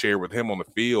able to share with him on the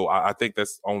field, I think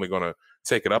that's only going to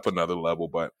take it up another level.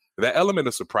 But that element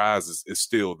of surprise is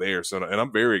still there. So, and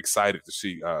I'm very excited to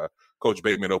see Coach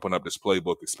Bateman open up this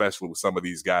playbook, especially with some of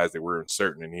these guys that we're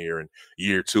inserting in here in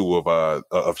year 2 of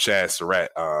Chaz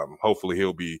Surratt. Hopefully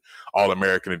he'll be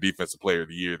All-American and Defensive Player of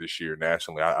the Year this year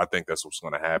nationally. I think that's what's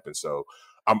going to happen. So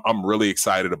I'm really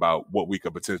excited about what we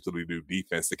could potentially do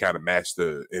defense to kind of match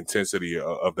the intensity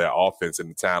of that offense and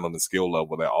the talent and skill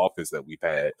level of that offense that we've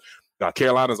had. Now,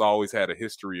 Carolina's always had a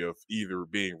history of either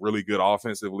being really good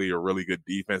offensively or really good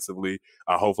defensively.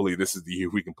 Hopefully this is the year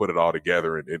we can put it all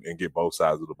together and get both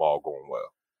sides of the ball going well.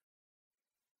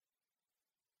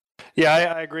 Yeah,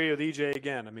 I agree with EJ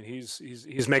again. I mean,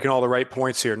 he's making all the right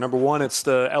points here. Number one, it's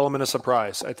the element of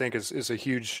surprise, I think is a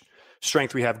huge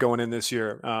strength we have going in this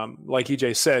year. Like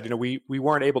EJ said, we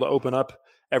weren't able to open up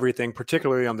everything,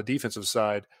 particularly on the defensive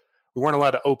side. We weren't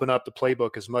allowed to open up the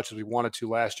playbook as much as we wanted to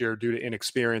last year due to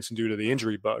inexperience and due to the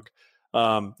injury bug.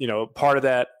 Part of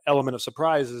that element of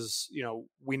surprise is,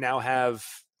 we now have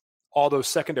all those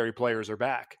secondary players are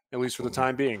back, at least for the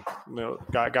time being.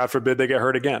 God forbid they get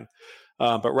hurt again.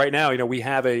 But right now, we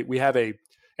have an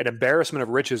embarrassment of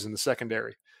riches in the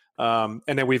secondary. And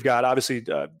then we've got obviously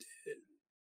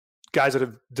guys that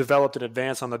have developed and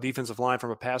advanced on the defensive line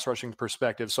from a pass rushing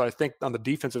perspective. So I think on the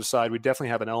defensive side, we definitely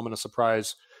have an element of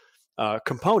surprise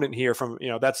component here from,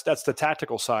 that's the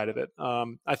tactical side of it.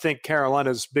 I think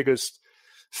Carolina's biggest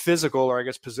physical, or I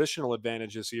guess positional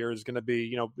advantage this year is going to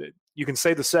be, you can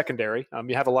say the secondary.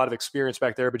 You have a lot of experience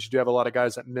back there, but you do have a lot of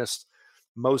guys that missed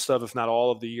most of, if not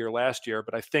all of the year last year.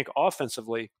 But I think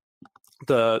offensively,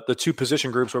 the two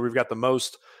position groups where we've got the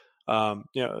most,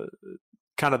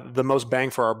 kind of the most bang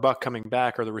for our buck coming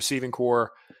back are the receiving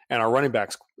core and our running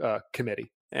backs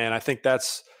committee. And I think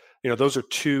that's, those are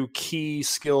two key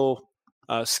skill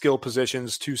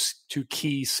positions, two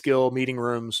key skill meeting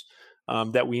rooms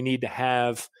that we need to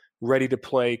have ready to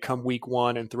play come week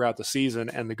 1 and throughout the season.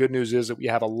 And the good news is that we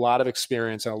have a lot of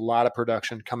experience and a lot of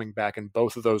production coming back in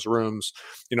both of those rooms.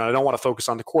 I don't want to focus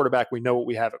on the quarterback. We know what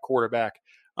we have at quarterback.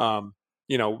 But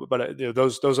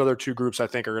those other two groups I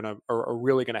think are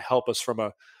really going to help us from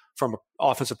an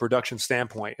offensive production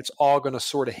standpoint. It's all going to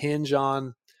sort of hinge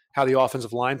on how the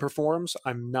offensive line performs.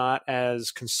 I'm not as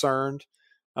concerned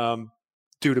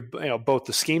due to both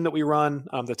the scheme that we run,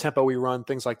 the tempo we run,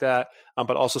 things like that,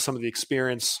 but also some of the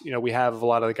experience we have of a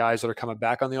lot of the guys that are coming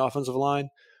back on the offensive line.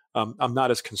 I'm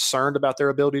not as concerned about their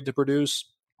ability to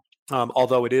produce,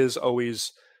 although it is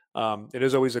always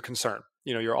a concern.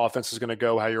 Your offense is going to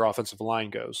go how your offensive line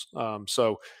goes.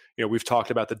 So we've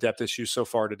talked about the depth issues so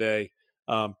far today,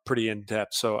 pretty in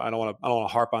depth. So I don't want to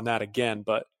harp on that again,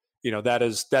 but that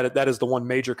is the one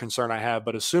major concern I have.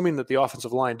 But assuming that the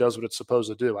offensive line does what it's supposed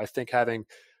to do, I think having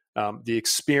the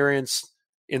experience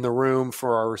in the room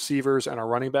for our receivers and our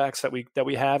running backs that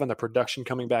we have, and the production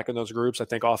coming back in those groups, I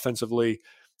think offensively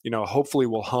hopefully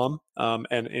will hum.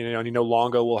 And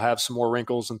Longo will have some more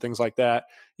wrinkles and things like that.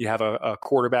 You have a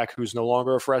quarterback who's no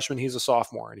longer a freshman. He's a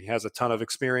sophomore, and he has a ton of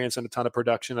experience and a ton of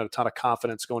production and a ton of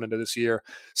confidence going into this year.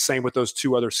 Same with those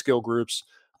two other skill groups.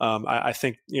 I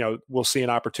think, we'll see an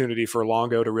opportunity for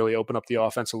Longo to really open up the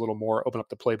offense a little more, open up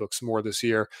the playbooks more this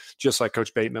year, just like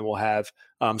Coach Bateman will have.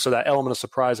 So that element of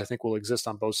surprise, I think, will exist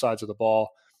on both sides of the ball,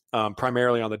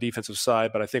 primarily on the defensive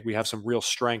side. But I think we have some real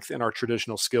strength in our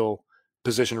traditional skill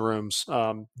position rooms,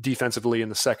 defensively in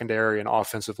the secondary and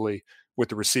offensively with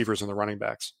the receivers and the running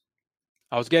backs.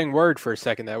 I was getting worried for a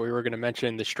second that we were going to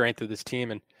mention the strength of this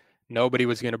team and nobody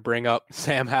was going to bring up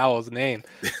Sam Howell's name.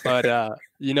 But,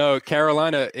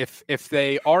 Carolina, if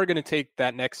they are going to take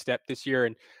that next step this year,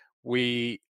 and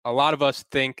a lot of us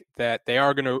think that they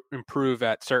are going to improve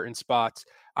at certain spots,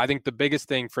 I think the biggest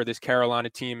thing for this Carolina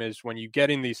team is when you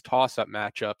get in these toss-up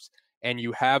matchups and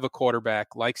you have a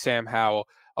quarterback like Sam Howell,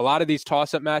 a lot of these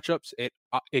toss-up matchups,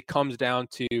 it comes down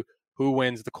to who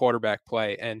wins the quarterback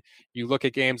play. And you look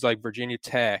at games like Virginia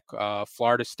Tech,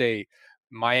 Florida State,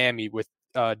 Miami with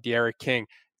De'Aaron King.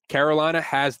 Carolina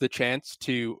has the chance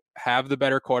to have the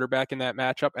better quarterback in that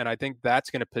matchup, and I think that's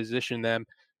going to position them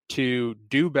to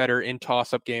do better in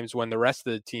toss-up games when the rest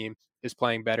of the team is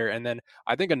playing better. And then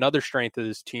I think another strength of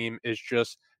this team is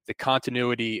just the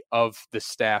continuity of the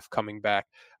staff coming back.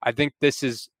 I think this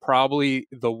is probably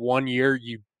the one year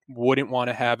you wouldn't want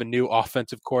to have a new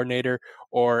offensive coordinator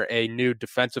or a new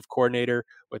defensive coordinator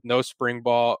with no spring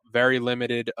ball, very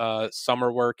limited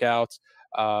summer workouts,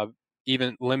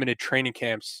 even limited training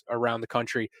camps around the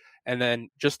country. And then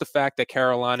just the fact that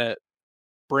Carolina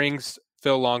brings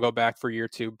Phil Longo back for year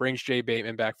two, brings Jay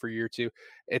Bateman back for year two.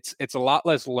 It's a lot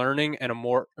less learning and a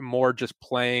more just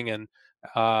playing and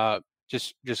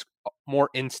just more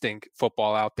instinct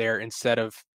football out there instead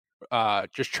of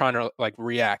just trying to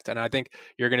react. And I think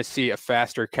you're going to see a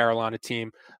faster Carolina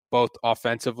team, both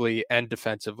offensively and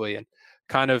defensively. And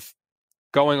kind of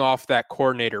going off that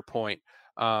coordinator point,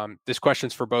 this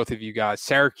question's for both of you guys.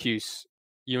 Syracuse,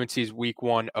 UNC's week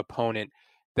 1 opponent,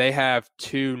 they have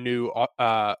two new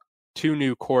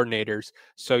coordinators,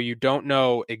 so you don't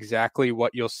know exactly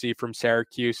what you'll see from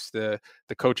Syracuse. The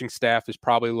coaching staff is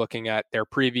probably looking at their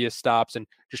previous stops and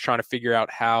just trying to figure out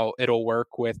how it'll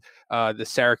work with the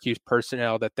Syracuse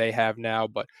personnel that they have now.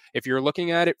 But if you're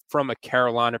looking at it from a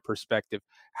Carolina perspective,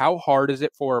 how hard is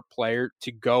it for a player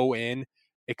to go in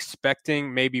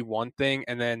expecting maybe one thing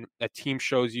and then a team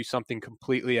shows you something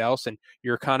completely else and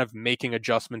you're kind of making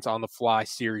adjustments on the fly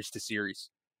series to series?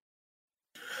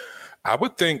 I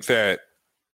would think that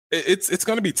it's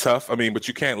going to be tough. I mean, but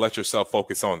you can't let yourself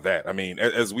focus on that. I mean,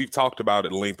 as we've talked about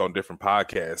at length on different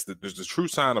podcasts, there's the true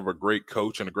sign of a great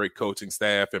coach and a great coaching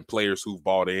staff and players who've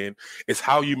bought in is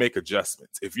how you make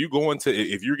adjustments. If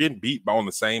you're getting beat on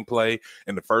the same play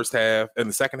in the first half and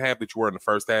the second half that you were in the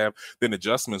first half, then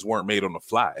adjustments weren't made on the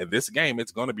fly. In this game,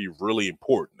 it's going to be really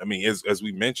important. I mean, as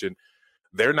we mentioned,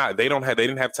 they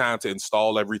didn't have time to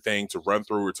install everything, to run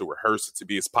through or to rehearse it, to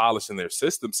be as polished in their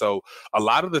system. So a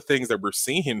lot of the things that we're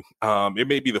seeing, it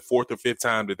may be the 4th or 5th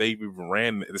time that the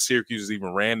Syracuse has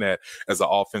even ran that as an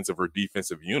offensive or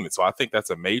defensive unit. So I think that's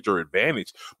a major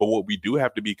advantage. But what we do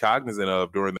have to be cognizant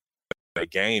of during the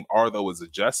game are those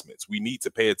adjustments. We need to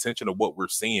pay attention to what we're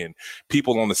seeing.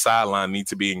 People on the sideline need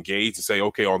to be engaged and say,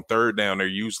 okay, on third down, they're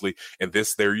usually in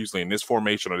this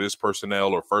formation or this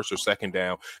personnel, or first or second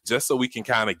down, just so we can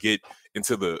kind of get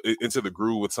into the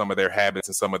groove with some of their habits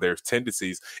and some of their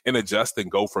tendencies and adjust and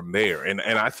go from there. And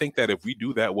I think that if we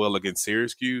do that well against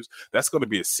Syracuse, that's going to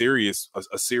be a serious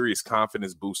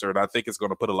confidence booster. And I think it's going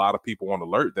to put a lot of people on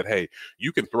alert that, hey,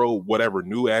 you can throw whatever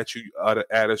new at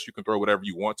us, you can throw whatever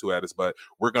you want to at us, but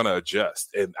we're going to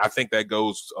adjust. And I think that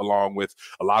goes along with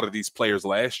a lot of these players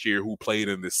last year who played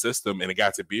in this system and it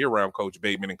got to be around Coach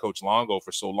Bateman and Coach Longo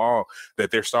for so long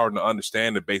that they're starting to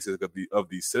understand the basics of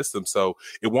these systems. So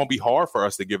it won't be hard for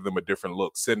us to give them a different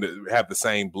look, have the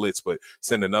same blitz, but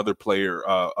send another player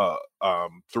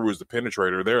through as the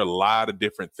penetrator. There are a lot of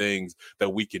different things that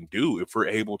we can do if we're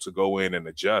able to go in and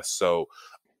adjust. So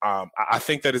I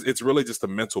think that it's really just a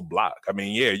mental block. I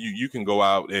mean, yeah, you can go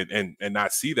out and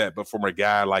not see that, but from a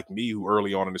guy like me who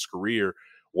early on in his career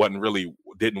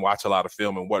didn't watch a lot of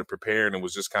film and wasn't prepared and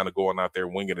was just kind of going out there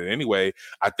winging it anyway,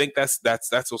 I think that's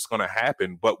what's going to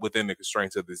happen, but within the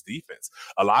constraints of this defense.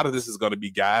 A lot of this is going to be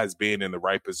guys being in the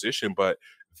right position, but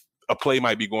a play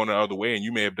might be going the other way and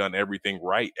you may have done everything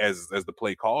right as the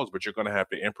play calls, but you're going to have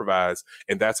to improvise,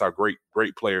 and that's how great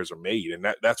players are made. And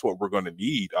that's what we're going to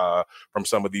need from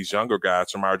some of these younger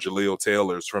guys, from our Jaleel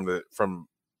Taylors, from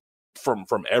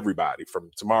everybody,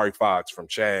 from Tamari Fox, from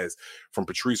Chaz, from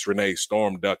Patrice Renee,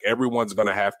 Storm Duck. Everyone's going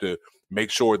to have to make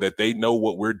sure that they know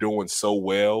what we're doing so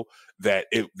well that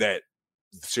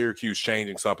Syracuse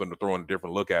changing something to throwing a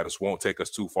different look at us won't take us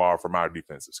too far from our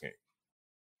defensive scheme.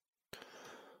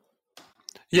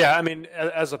 Yeah, I mean,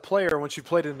 as a player, once you've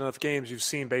played in enough games, you've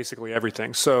seen basically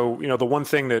everything. So, the one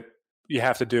thing that you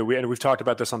have to do, and we've talked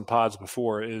about this on pods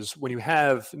before, is when you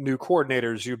have new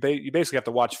coordinators, you basically have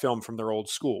to watch film from their old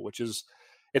school, which is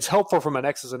it's helpful from an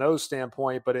X's and O's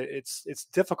standpoint, but it's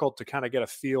difficult to kind of get a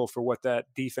feel for what that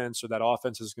defense or that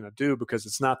offense is going to do because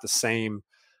it's not the same.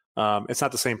 It's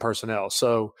not the same personnel.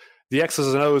 So the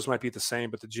X's and O's might be the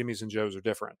same, but the Jimmies and Joes are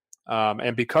different.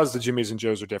 And because the Jimmies and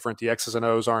Joes are different, the X's and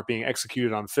O's aren't being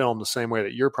executed on film the same way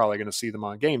that you're probably going to see them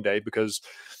on game day because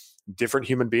different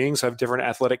human beings have different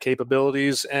athletic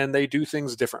capabilities and they do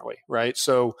things differently, right?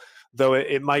 So though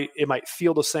it might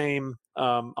feel the same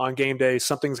on game day,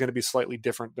 something's going to be slightly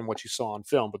different than what you saw on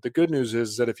film. But the good news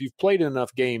is that if you've played in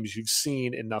enough games, you've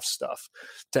seen enough stuff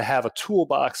to have a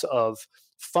toolbox of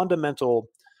fundamental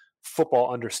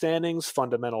football understandings,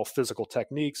 fundamental physical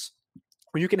techniques,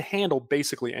 where you can handle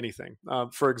basically anything.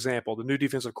 For example, the new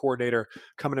defensive coordinator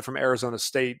coming in from Arizona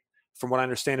State, from what I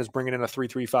understand, is bringing in a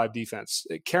 3-3-5 defense.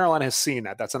 Carolina has seen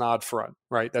that. That's an odd front,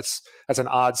 right? That's an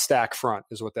odd stack front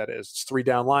is what that is. It's 3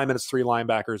 down linemen, it's 3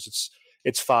 linebackers,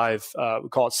 it's 5, we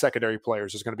call it secondary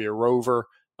players. There's going to be a rover,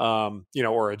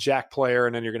 or a jack player,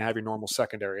 and then you're going to have your normal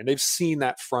secondary. And they've seen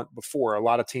that front before. A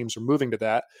lot of teams are moving to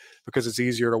that because it's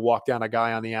easier to walk down a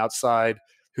guy on the outside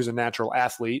who's a natural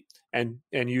athlete and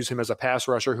use him as a pass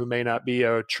rusher who may not be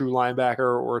a true linebacker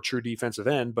or a true defensive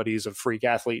end, but he's a freak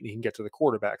athlete and he can get to the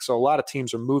quarterback. So a lot of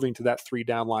teams are moving to that 3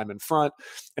 down lineman front,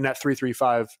 and that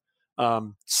 3-3-5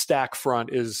 stack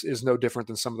front is no different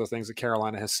than some of the things that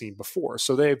Carolina has seen before.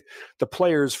 So the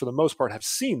players for the most part have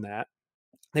seen that.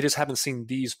 They just haven't seen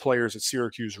these players at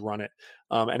Syracuse run it,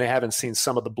 and they haven't seen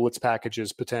some of the blitz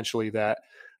packages potentially that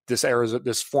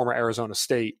this former Arizona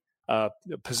State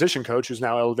position coach, who's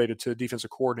now elevated to defensive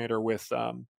coordinator with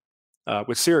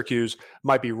Syracuse,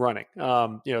 might be running.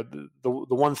 The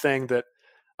one thing that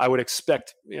I would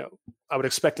expect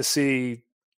to see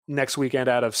next weekend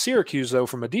out of Syracuse, though,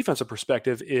 from a defensive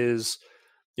perspective, is,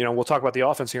 we'll talk about the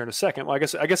offense here in a second. Well, I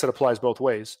guess it applies both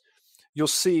ways. You'll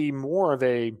see more of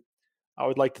I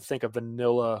would like to think, a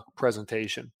vanilla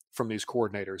presentation from these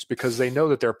coordinators because they know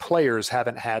that their players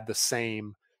haven't had the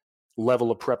same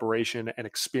level of preparation and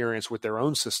experience with their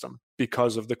own system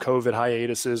because of the COVID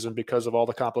hiatuses and because of all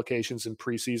the complications in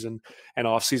preseason and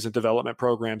off-season development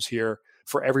programs here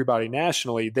for everybody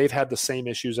nationally. They've had the same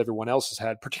issues everyone else has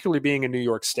had, particularly being in New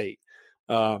York State.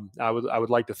 I would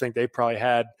like to think they probably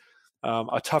had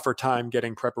a tougher time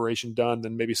getting preparation done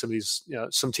than maybe some of these,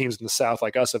 some teams in the South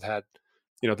like us have had,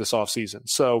 this offseason.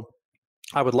 So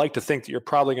I would like to think that you're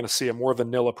probably going to see a more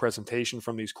vanilla presentation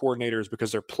from these coordinators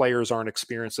because their players aren't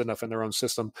experienced enough in their own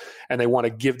system, and they want to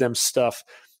give them stuff.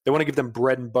 They want to give them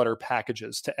bread and butter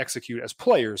packages to execute as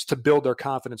players to build their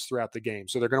confidence throughout the game.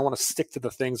 So they're going to want to stick to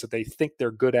the things that they think they're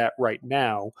good at right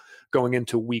now going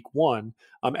into week 1,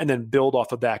 and then build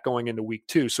off of that going into week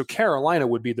 2. So Carolina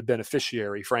would be the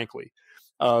beneficiary, frankly,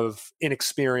 of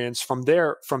inexperience from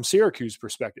Syracuse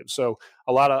perspective. So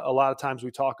a lot of times we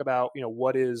talk about,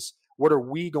 what are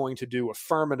we going to do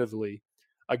affirmatively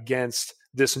against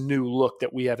this new look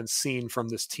that we haven't seen from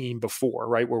this team before,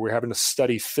 right? Where we're having to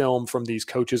study film from these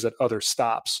coaches at other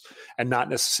stops and not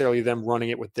necessarily them running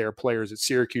it with their players at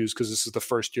Syracuse because this is the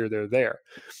first year they're there.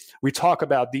 We talk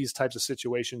about these types of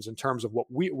situations in terms of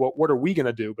what are we going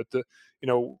to do? But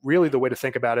really the way to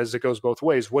think about it is it goes both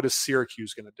ways. What is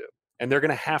Syracuse going to do? And they're going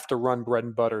to have to run bread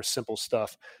and butter, simple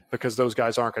stuff, because those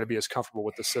guys aren't going to be as comfortable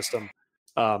with the system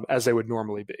as they would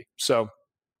normally be. So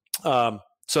I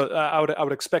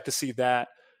would expect to see that,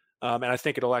 and I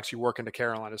think it'll actually work into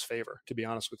Carolina's favor, to be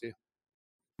honest with you.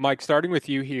 Mike, starting with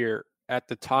you here, at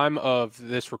the time of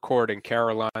this recording,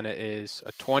 Carolina is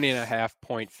a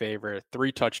 20.5-point favorite,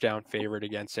 3-touchdown favorite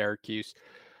against Syracuse.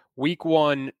 Week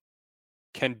 1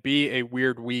 can be a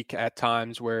weird week at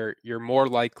times where you're more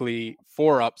likely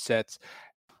for upsets.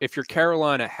 If you're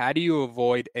Carolina, how do you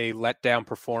avoid a letdown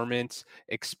performance,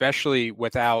 especially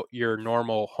without your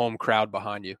normal home crowd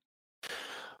behind you?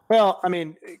 Well, I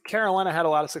mean, Carolina had a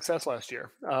lot of success last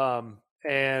year,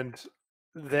 and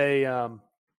they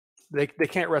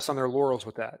can't rest on their laurels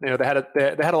with that. They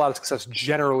had a lot of success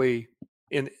generally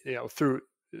in through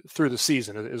the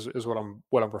season is what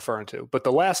I'm referring to. But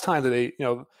the last time that they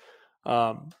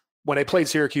when they played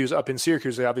Syracuse up in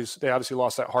Syracuse, they obviously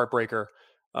lost that heartbreaker,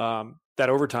 that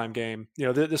overtime game.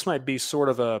 This might be sort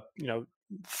of a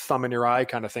thumb in your eye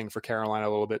kind of thing for Carolina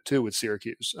a little bit too with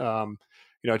Syracuse.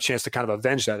 A chance to kind of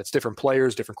avenge that. It's different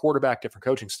players, different quarterback, different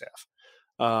coaching staff.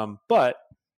 But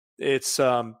it's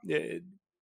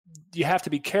you have to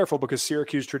be careful because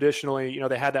Syracuse traditionally,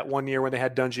 they had that one year when they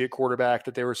had Dungy at quarterback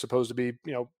that they were supposed to be,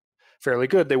 fairly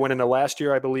good. They went into last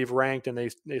year, I believe, ranked, and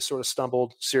they sort of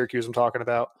stumbled. Syracuse, I'm talking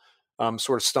about,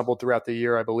 sort of stumbled throughout the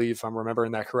year, I believe, if I'm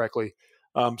remembering that correctly.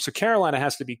 So Carolina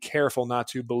has to be careful not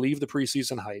to believe the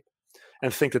preseason hype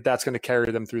and think that that's going to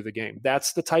carry them through the game.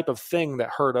 That's the type of thing that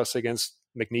hurt us against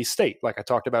McNeese State, like I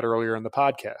talked about earlier in the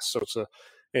podcast. So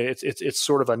it's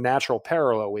sort of a natural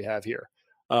parallel we have here.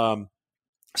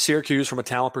 Syracuse, from a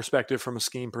talent perspective, from a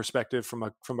scheme perspective, from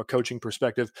a coaching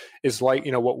perspective, is like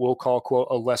what we'll call, quote,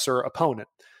 a lesser opponent.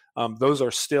 Those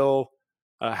are still,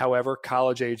 however,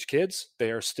 college-age kids.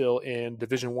 They are still in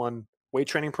Division I weight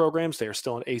training programs. They are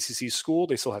still in ACC school.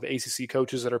 They still have ACC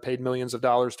coaches that are paid millions of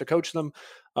dollars to coach them.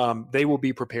 They will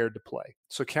be prepared to play.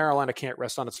 So Carolina can't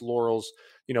rest on its laurels.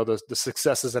 The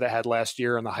successes that it had last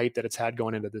year and the hype that it's had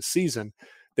going into this season,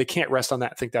 they can't rest on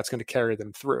that and think that's going to carry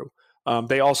them through.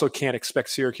 They also can't expect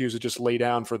Syracuse to just lay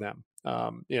down for them.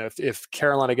 If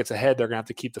Carolina gets ahead, they're going to have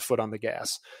to keep the foot on the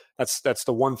gas. That's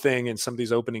the one thing in some of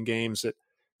these opening games that,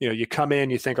 you come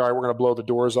in, you think, all right, we're going to blow the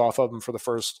doors off of them for the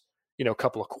first,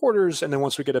 couple of quarters. And then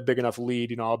once we get a big enough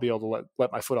lead, I'll be able to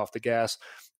let my foot off the gas.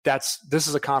 This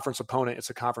is a conference opponent.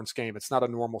 It's a conference game. It's not a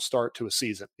normal start to a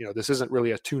season. This isn't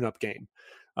really a tune-up game.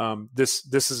 This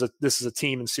is a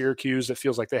team in Syracuse that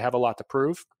feels like they have a lot to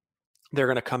prove. They're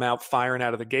going to come out firing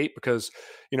out of the gate because,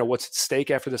 what's at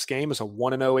stake after this game is a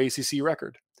 1-0 ACC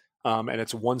record. And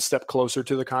it's one step closer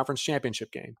to the conference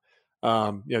championship game.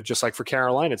 Just like for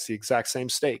Carolina, it's the exact same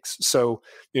stakes. So,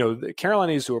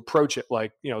 Carolina needs to approach it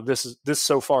like, this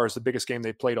so far is the biggest game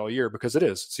they've played all year, because it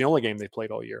is. It's the only game they've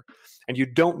played all year. And you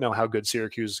don't know how good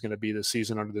Syracuse is going to be this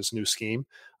season under this new scheme.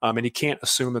 And you can't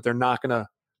assume that they're not going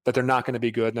to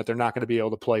be good and that they're not going to be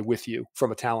able to play with you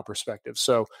from a talent perspective.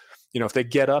 So, if they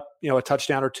get up, a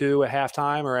touchdown or two at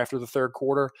halftime or after the third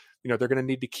quarter, they're going to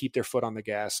need to keep their foot on the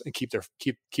gas and keep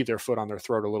their foot on their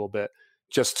throat a little bit,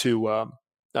 just to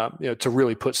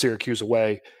really put Syracuse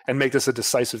away and make this a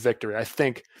decisive victory. I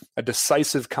think a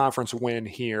decisive conference win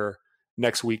here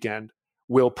next weekend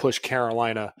will push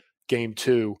Carolina game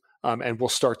 2, and we'll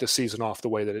start the season off the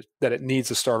way that it needs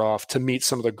to start off to meet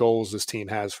some of the goals this team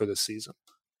has for this season.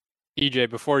 EJ,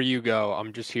 before you go,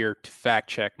 I'm just here to fact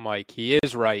check Mike. He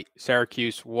is right.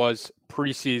 Syracuse was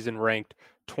preseason ranked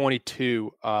 22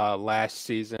 last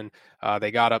season.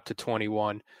 They got up to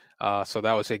 21. So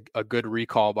that was a good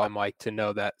recall by Mike to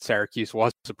know that Syracuse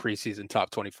was a preseason top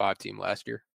 25 team last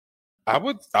year. I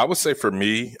would say for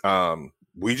me,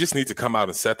 we just need to come out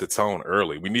and set the tone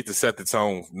early. We need to set the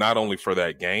tone not only for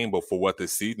that game, but for what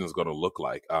this season is going to look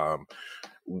like.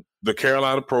 The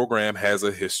Carolina program has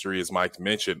a history, as Mike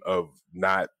mentioned, of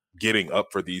not getting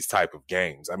up for these type of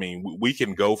games. I mean, we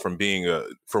can go from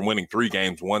winning 3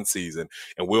 games one season,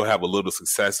 and we'll have a little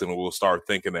success, and we'll start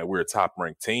thinking that we're a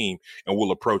top-ranked team, and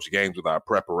we'll approach games with our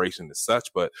preparation as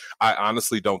such. But I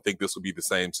honestly don't think this will be the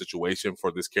same situation for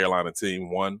this Carolina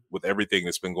team. One, with everything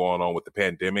that's been going on with the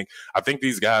pandemic, I think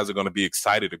these guys are going to be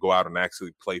excited to go out and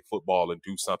actually play football and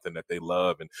do something that they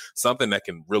love and something that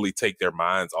can really take their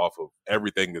minds off of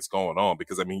everything that's going on.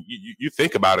 Because, I mean, you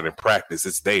think about it in practice,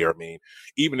 it's there. I mean,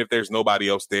 even if there's nobody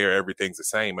else there, everything's the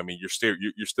same. I mean,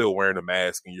 you're still wearing a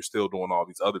mask and you're still doing all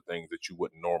these other things that you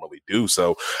wouldn't normally do.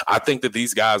 So I think that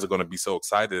these guys are going to be so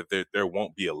excited that there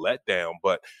won't be a letdown,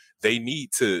 but they need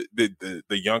to, the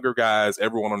younger guys,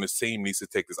 everyone on this team needs to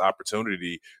take this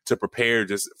opportunity to prepare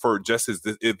just as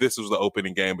if this was the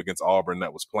opening game against Auburn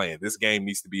that was playing. This game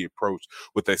needs to be approached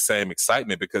with that same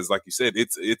excitement because, like you said,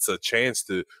 it's a chance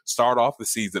to start off the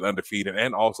season undefeated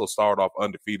and also start off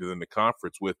undefeated in the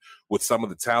conference with some of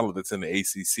the talent that's in the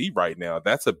ACC right now.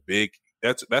 That's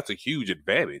a huge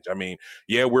advantage. I mean,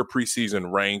 yeah, we're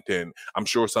preseason ranked, and I'm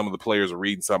sure some of the players are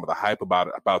reading some of the hype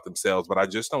about themselves, but I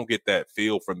just don't get that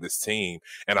feel from this team,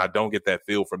 and I don't get that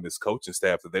feel from this coaching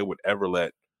staff that they would ever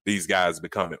let these guys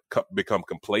become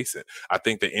complacent. I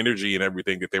think the energy and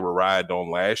everything that they were riding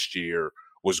on last year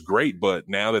was great, but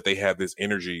now that they have this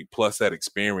energy plus that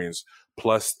experience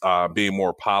plus being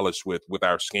more polished with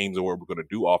our schemes and what we're going to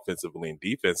do offensively and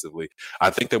defensively, I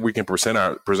think that we can present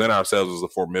ourselves as a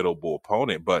formidable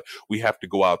opponent, but we have to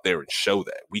go out there and show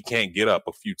that. We can't get up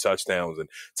a few touchdowns and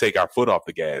take our foot off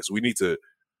the gas. We need to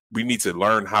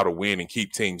learn how to win and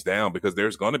keep teams down, because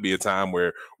there's going to be a time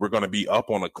where we're going to be up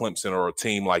on a Clemson or a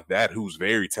team like that who's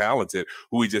very talented,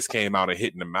 who we just came out and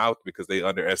hit in the mouth because they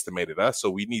underestimated us. So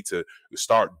we need to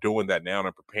start doing that now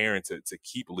and preparing to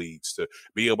keep leads, to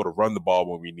be able to run the ball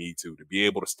when we need to be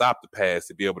able to stop the pass,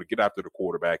 to be able to get after the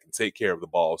quarterback and take care of the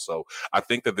ball. So I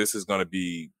think that this is going to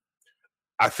be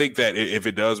I think that if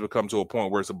it does become to a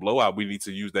point where it's a blowout, we need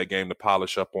to use that game to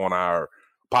polish up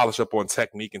on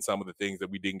technique and some of the things that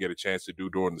we didn't get a chance to do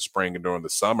during the spring and during the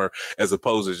summer, as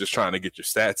opposed to just trying to get your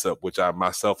stats up, which I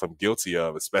myself am guilty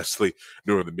of, especially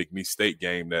during the McNeese State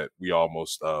game that we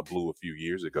almost blew a few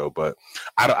years ago. But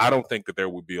I don't think that there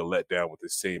would be a letdown with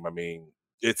this team. I mean,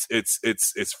 it's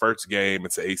first game.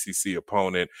 It's an ACC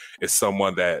opponent. It's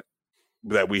someone that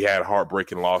we had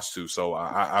heartbreaking loss to. So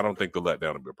I don't think the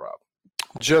letdown would be a problem.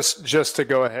 Just to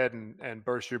go ahead and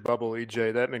burst your bubble,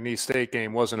 EJ, that McNeese State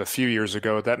game wasn't a few years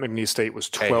ago. That McNeese State was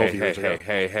 12 years ago.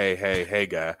 Hey,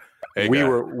 guy. We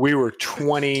were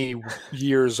 20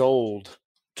 years old,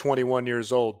 21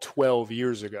 years old, 12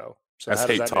 years ago. So that's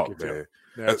hate talk, man.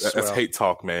 That's hate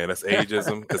talk, man. That's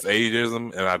ageism. That's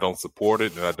ageism, and I don't support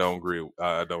it, and I don't agree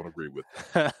with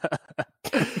it.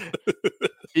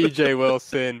 EJ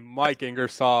Wilson, Mike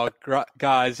Ingersoll,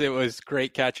 guys, it was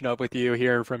great catching up with you,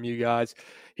 hearing from you guys,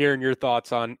 hearing your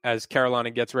thoughts on as Carolina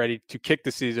gets ready to kick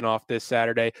the season off this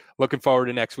Saturday. Looking forward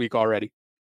to next week already.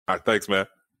 All right, thanks, man.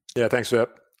 Yeah, thanks,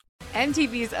 Vip.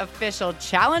 MTV's official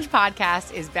Challenge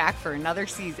podcast is back for another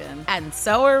season. And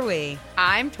so are we.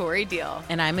 I'm Tori Deal.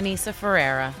 And I'm Anissa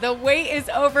Ferreira. The wait is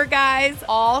over, guys.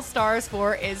 All Stars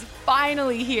 4 is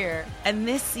finally here. And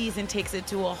this season takes it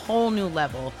to a whole new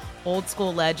level. Old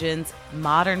school legends,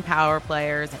 modern power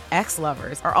players, and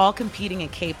ex-lovers are all competing in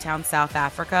Cape Town, South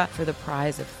Africa for the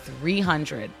prize of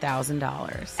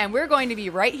 $300,000. And we're going to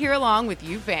be right here along with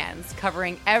you fans,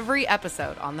 covering every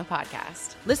episode on the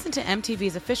podcast. Listen to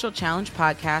MTV's official Challenge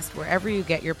podcast wherever you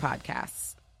get your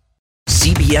podcasts.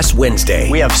 CBS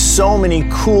Wednesday. We have so many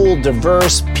cool,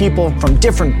 diverse people from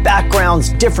different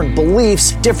backgrounds, different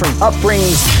beliefs, different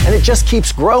upbringings, and it just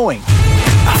keeps growing.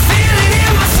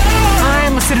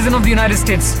 I'm a citizen of the United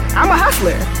States. I'm a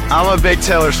hustler. I'm a big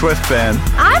Taylor Swift fan.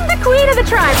 I'm the queen of the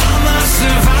tribe.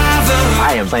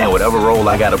 I am playing whatever role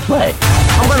I gotta play.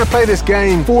 I'm gonna play this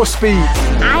game full speed.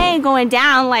 I ain't going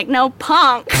down like no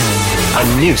punk.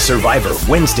 A new Survivor,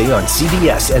 Wednesday on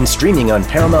CBS and streaming on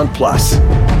Paramount+.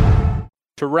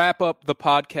 To wrap up the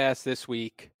podcast this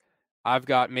week, I've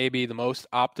got maybe the most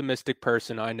optimistic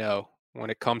person I know when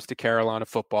it comes to Carolina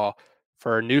football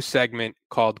for a new segment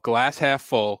called Glass Half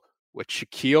Full with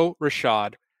Shakeel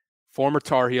Rashad, former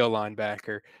Tar Heel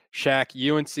linebacker. Shaq,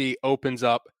 UNC opens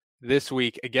up this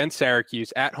week against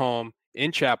Syracuse at home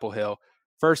in Chapel Hill.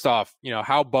 First off,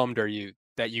 how bummed are you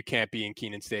that you can't be in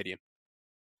Kenan Stadium?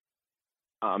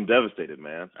 I'm devastated,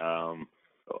 man.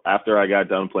 After I got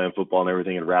done playing football and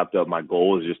everything had wrapped up, my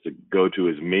goal was just to go to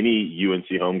as many UNC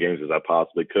home games as I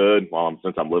possibly could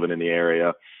since I'm living in the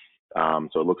area.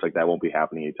 So it looks like that won't be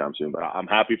happening anytime soon. But I'm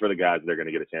happy for the guys that are going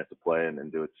to get a chance to play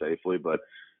and do it safely. But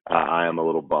I am a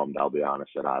little bummed, I'll be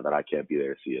honest, that I can't be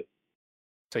there to see it.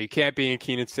 So you can't be in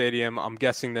Kenan Stadium. I'm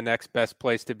guessing the next best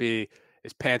place to be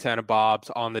is Pantana Bob's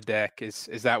on the deck. Is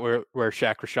that where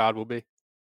Shaq Rashad will be?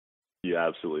 You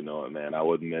absolutely know it, man. I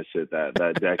wouldn't miss it.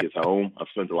 That deck is home. I've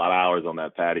spent a lot of hours on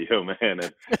that patio, man,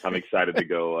 and I'm excited to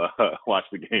go watch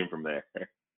the game from there.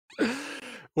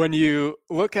 When you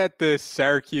look at this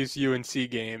Syracuse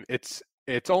UNC game, it's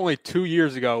only 2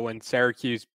 years ago when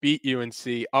Syracuse beat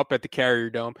UNC up at the Carrier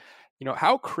Dome.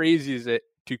 How crazy is it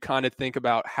to kind of think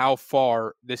about how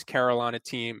far this Carolina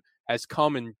team has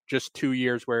come in just 2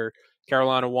 years, where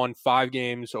Carolina won 5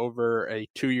 games over a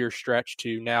 2-year stretch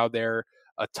to now they're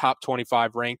a top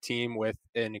 25 ranked team with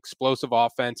an explosive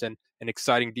offense and an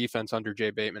exciting defense under Jay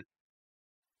Bateman?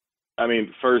 I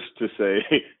mean, first to say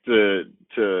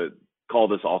to call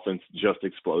this offense just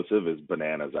explosive is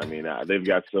bananas. I mean, they've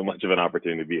got so much of an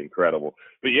opportunity to be incredible.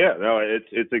 But yeah, no,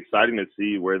 it's exciting to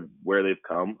see where they've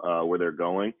come, where they're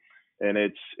going, and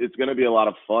it's going to be a lot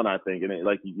of fun, I think. And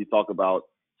like you talk about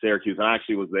Syracuse, and I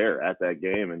actually was there at that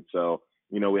game, and so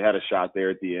we had a shot there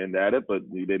at the end at it, but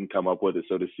we didn't come up with it.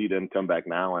 So to see them come back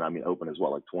now, and I mean, open as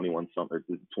well, like 21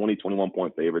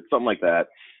 point favorite, something like that,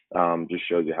 just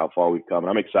shows you how far we've come. And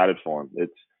I'm excited for them.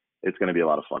 It's going to be a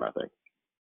lot of fun, I think.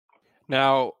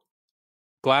 Now,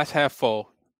 glass half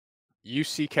full, you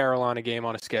see Carolina game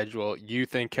on a schedule. You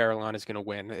think Carolina's going to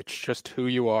win. It's just who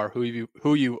you are, who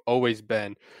you've always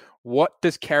been. What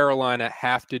does Carolina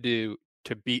have to do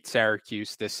to beat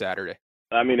Syracuse this Saturday?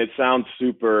 I mean, it sounds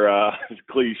super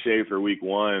cliche for week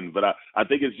one, but I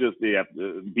think it's just they have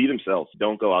to beat themselves.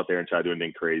 Don't go out there and try to do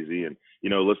anything crazy. And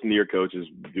listen to your coaches,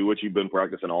 do what you've been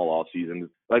practicing all off season.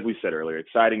 Like we said earlier,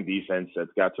 exciting defense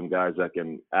that's got some guys that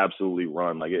can absolutely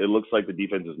run. Like, it looks like the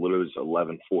defense is literally just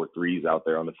 11-4-3s out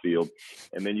there on the field.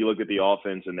 And then you look at the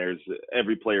offense, and there's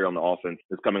every player on the offense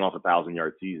is coming off a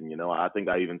 1,000-yard season. I think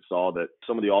I even saw that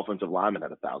some of the offensive linemen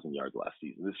had 1,000 yards last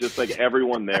season. It's just like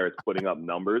everyone there is putting up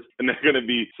numbers, and they're going to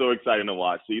be so exciting to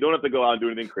watch. So you don't have to go out and do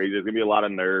anything crazy. There's going to be a lot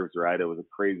of nerves, right? It was a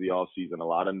crazy off season, a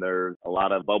lot of nerves, a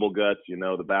lot of bubble guts.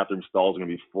 The bathroom stalls are going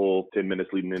to be full 10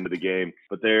 minutes leading into the game.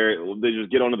 But they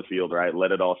just get onto the field, right?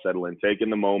 Let it all settle in. Take in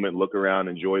the moment, look around,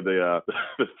 enjoy the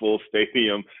full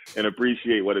stadium, and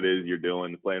appreciate what it is you're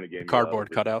doing, playing the game.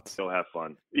 Cardboard cutouts. Still have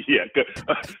fun. Yeah,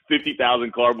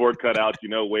 50,000 cardboard cutouts.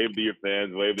 Wave to your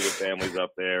fans, wave to the families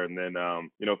up there, and then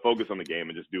focus on the game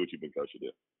and just do what you've been coached to do.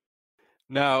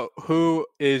 Now, who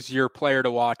is your player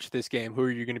to watch this game? Who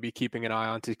are you going to be keeping an eye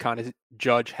on to kind of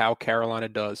judge how Carolina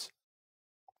does?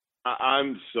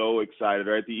 I'm so excited,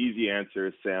 right? The easy answer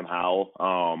is Sam Howell.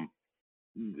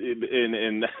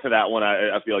 In that one,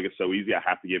 I feel like it's so easy. I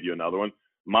have to give you another one.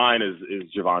 Mine is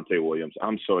Javonte Williams.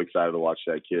 I'm so excited to watch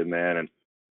that kid, man. And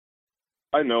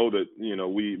I know that,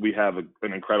 we have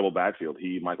an incredible backfield.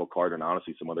 He, Michael Carter, and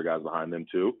honestly some other guys behind them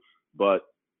too. But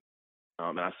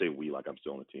and I say we like I'm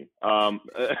still on the team.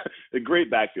 A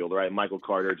great backfield, right? Michael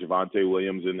Carter, Javonte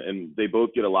Williams, and they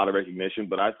both get a lot of recognition.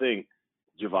 But I think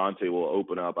Javonte will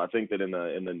open up. I think that in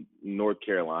the North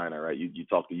Carolina, right? You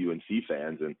talk to UNC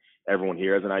fans, and everyone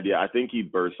here has an idea. I think he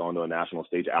bursts onto a national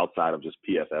stage outside of just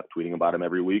PFF tweeting about him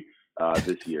every week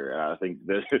this year. And I think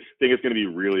it's going to be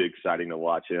really exciting to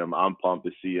watch him. I'm pumped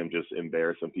to see him just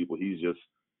embarrass some people. He's just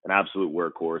an absolute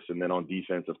workhorse. And then on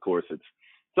defense, of course, it's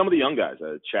some of the young guys.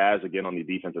 Chaz, again, on the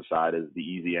defensive side is the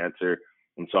easy answer.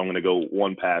 And so I'm going to go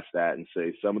one past that and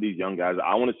say some of these young guys,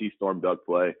 I want to see Storm Duck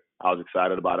play. I was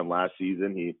excited about him last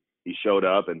season. He showed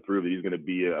up and proved that he's going to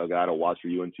be a guy to watch for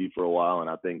UNC for a while. And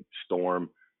I think Storm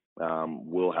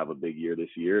will have a big year this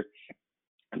year.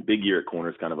 And big year at corner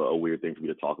is kind of a weird thing for me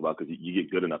to talk about because you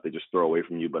get good enough, they just throw away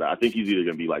from you. But I think he's either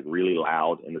going to be like really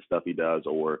loud in the stuff he does,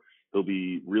 or he'll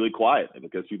be really quiet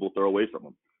because people throw away from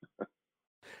him.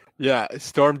 Yeah,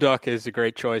 Storm Duck is a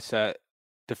great choice at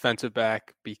defensive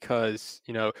back because,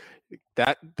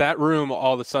 that room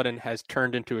all of a sudden has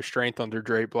turned into a strength under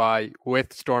Dre Bly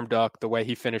with Storm Duck, the way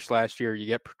he finished last year. You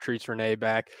get Patrice Renee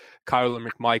back, Kyler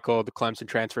McMichael, the Clemson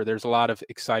transfer. There's a lot of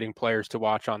exciting players to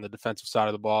watch on the defensive side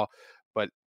of the ball, but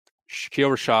Shakeel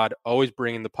Rashad always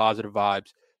bringing the positive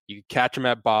vibes. You can catch him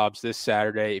at Bob's this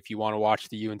Saturday if you want to watch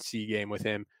the UNC game with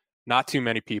him. Not too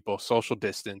many people, social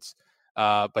distance.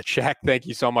 But Shaq, thank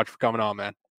you so much for coming on,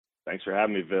 man. Thanks for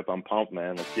having me, Vip. I'm pumped,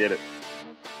 man. Let's get it.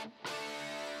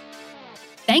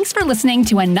 Thanks for listening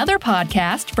to another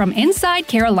podcast from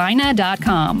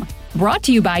InsideCarolina.com. Brought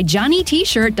to you by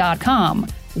JohnnyT-shirt.com.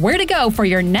 Where to go for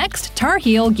your next Tar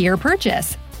Heel gear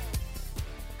purchase.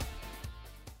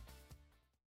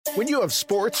 When you have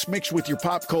sports mixed with your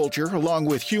pop culture, along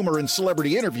with humor and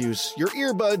celebrity interviews, your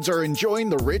earbuds are enjoying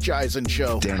The Rich Eisen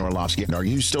Show. Dan Orlovsky, are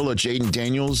you still a Jaden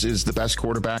Daniels is the best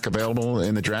quarterback available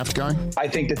in the draft guy? I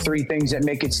think the three things that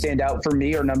make it stand out for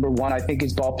me are, number one, I think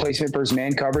his ball placement versus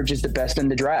man coverage is the best in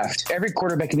the draft. Every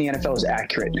quarterback in the NFL is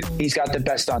accurate. He's got the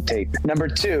best on tape. Number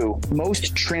two,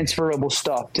 most transferable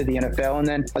stuff to the NFL. And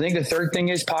then I think the third thing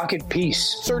is pocket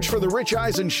peace. Search for The Rich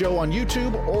Eisen Show on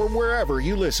YouTube or wherever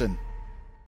you listen.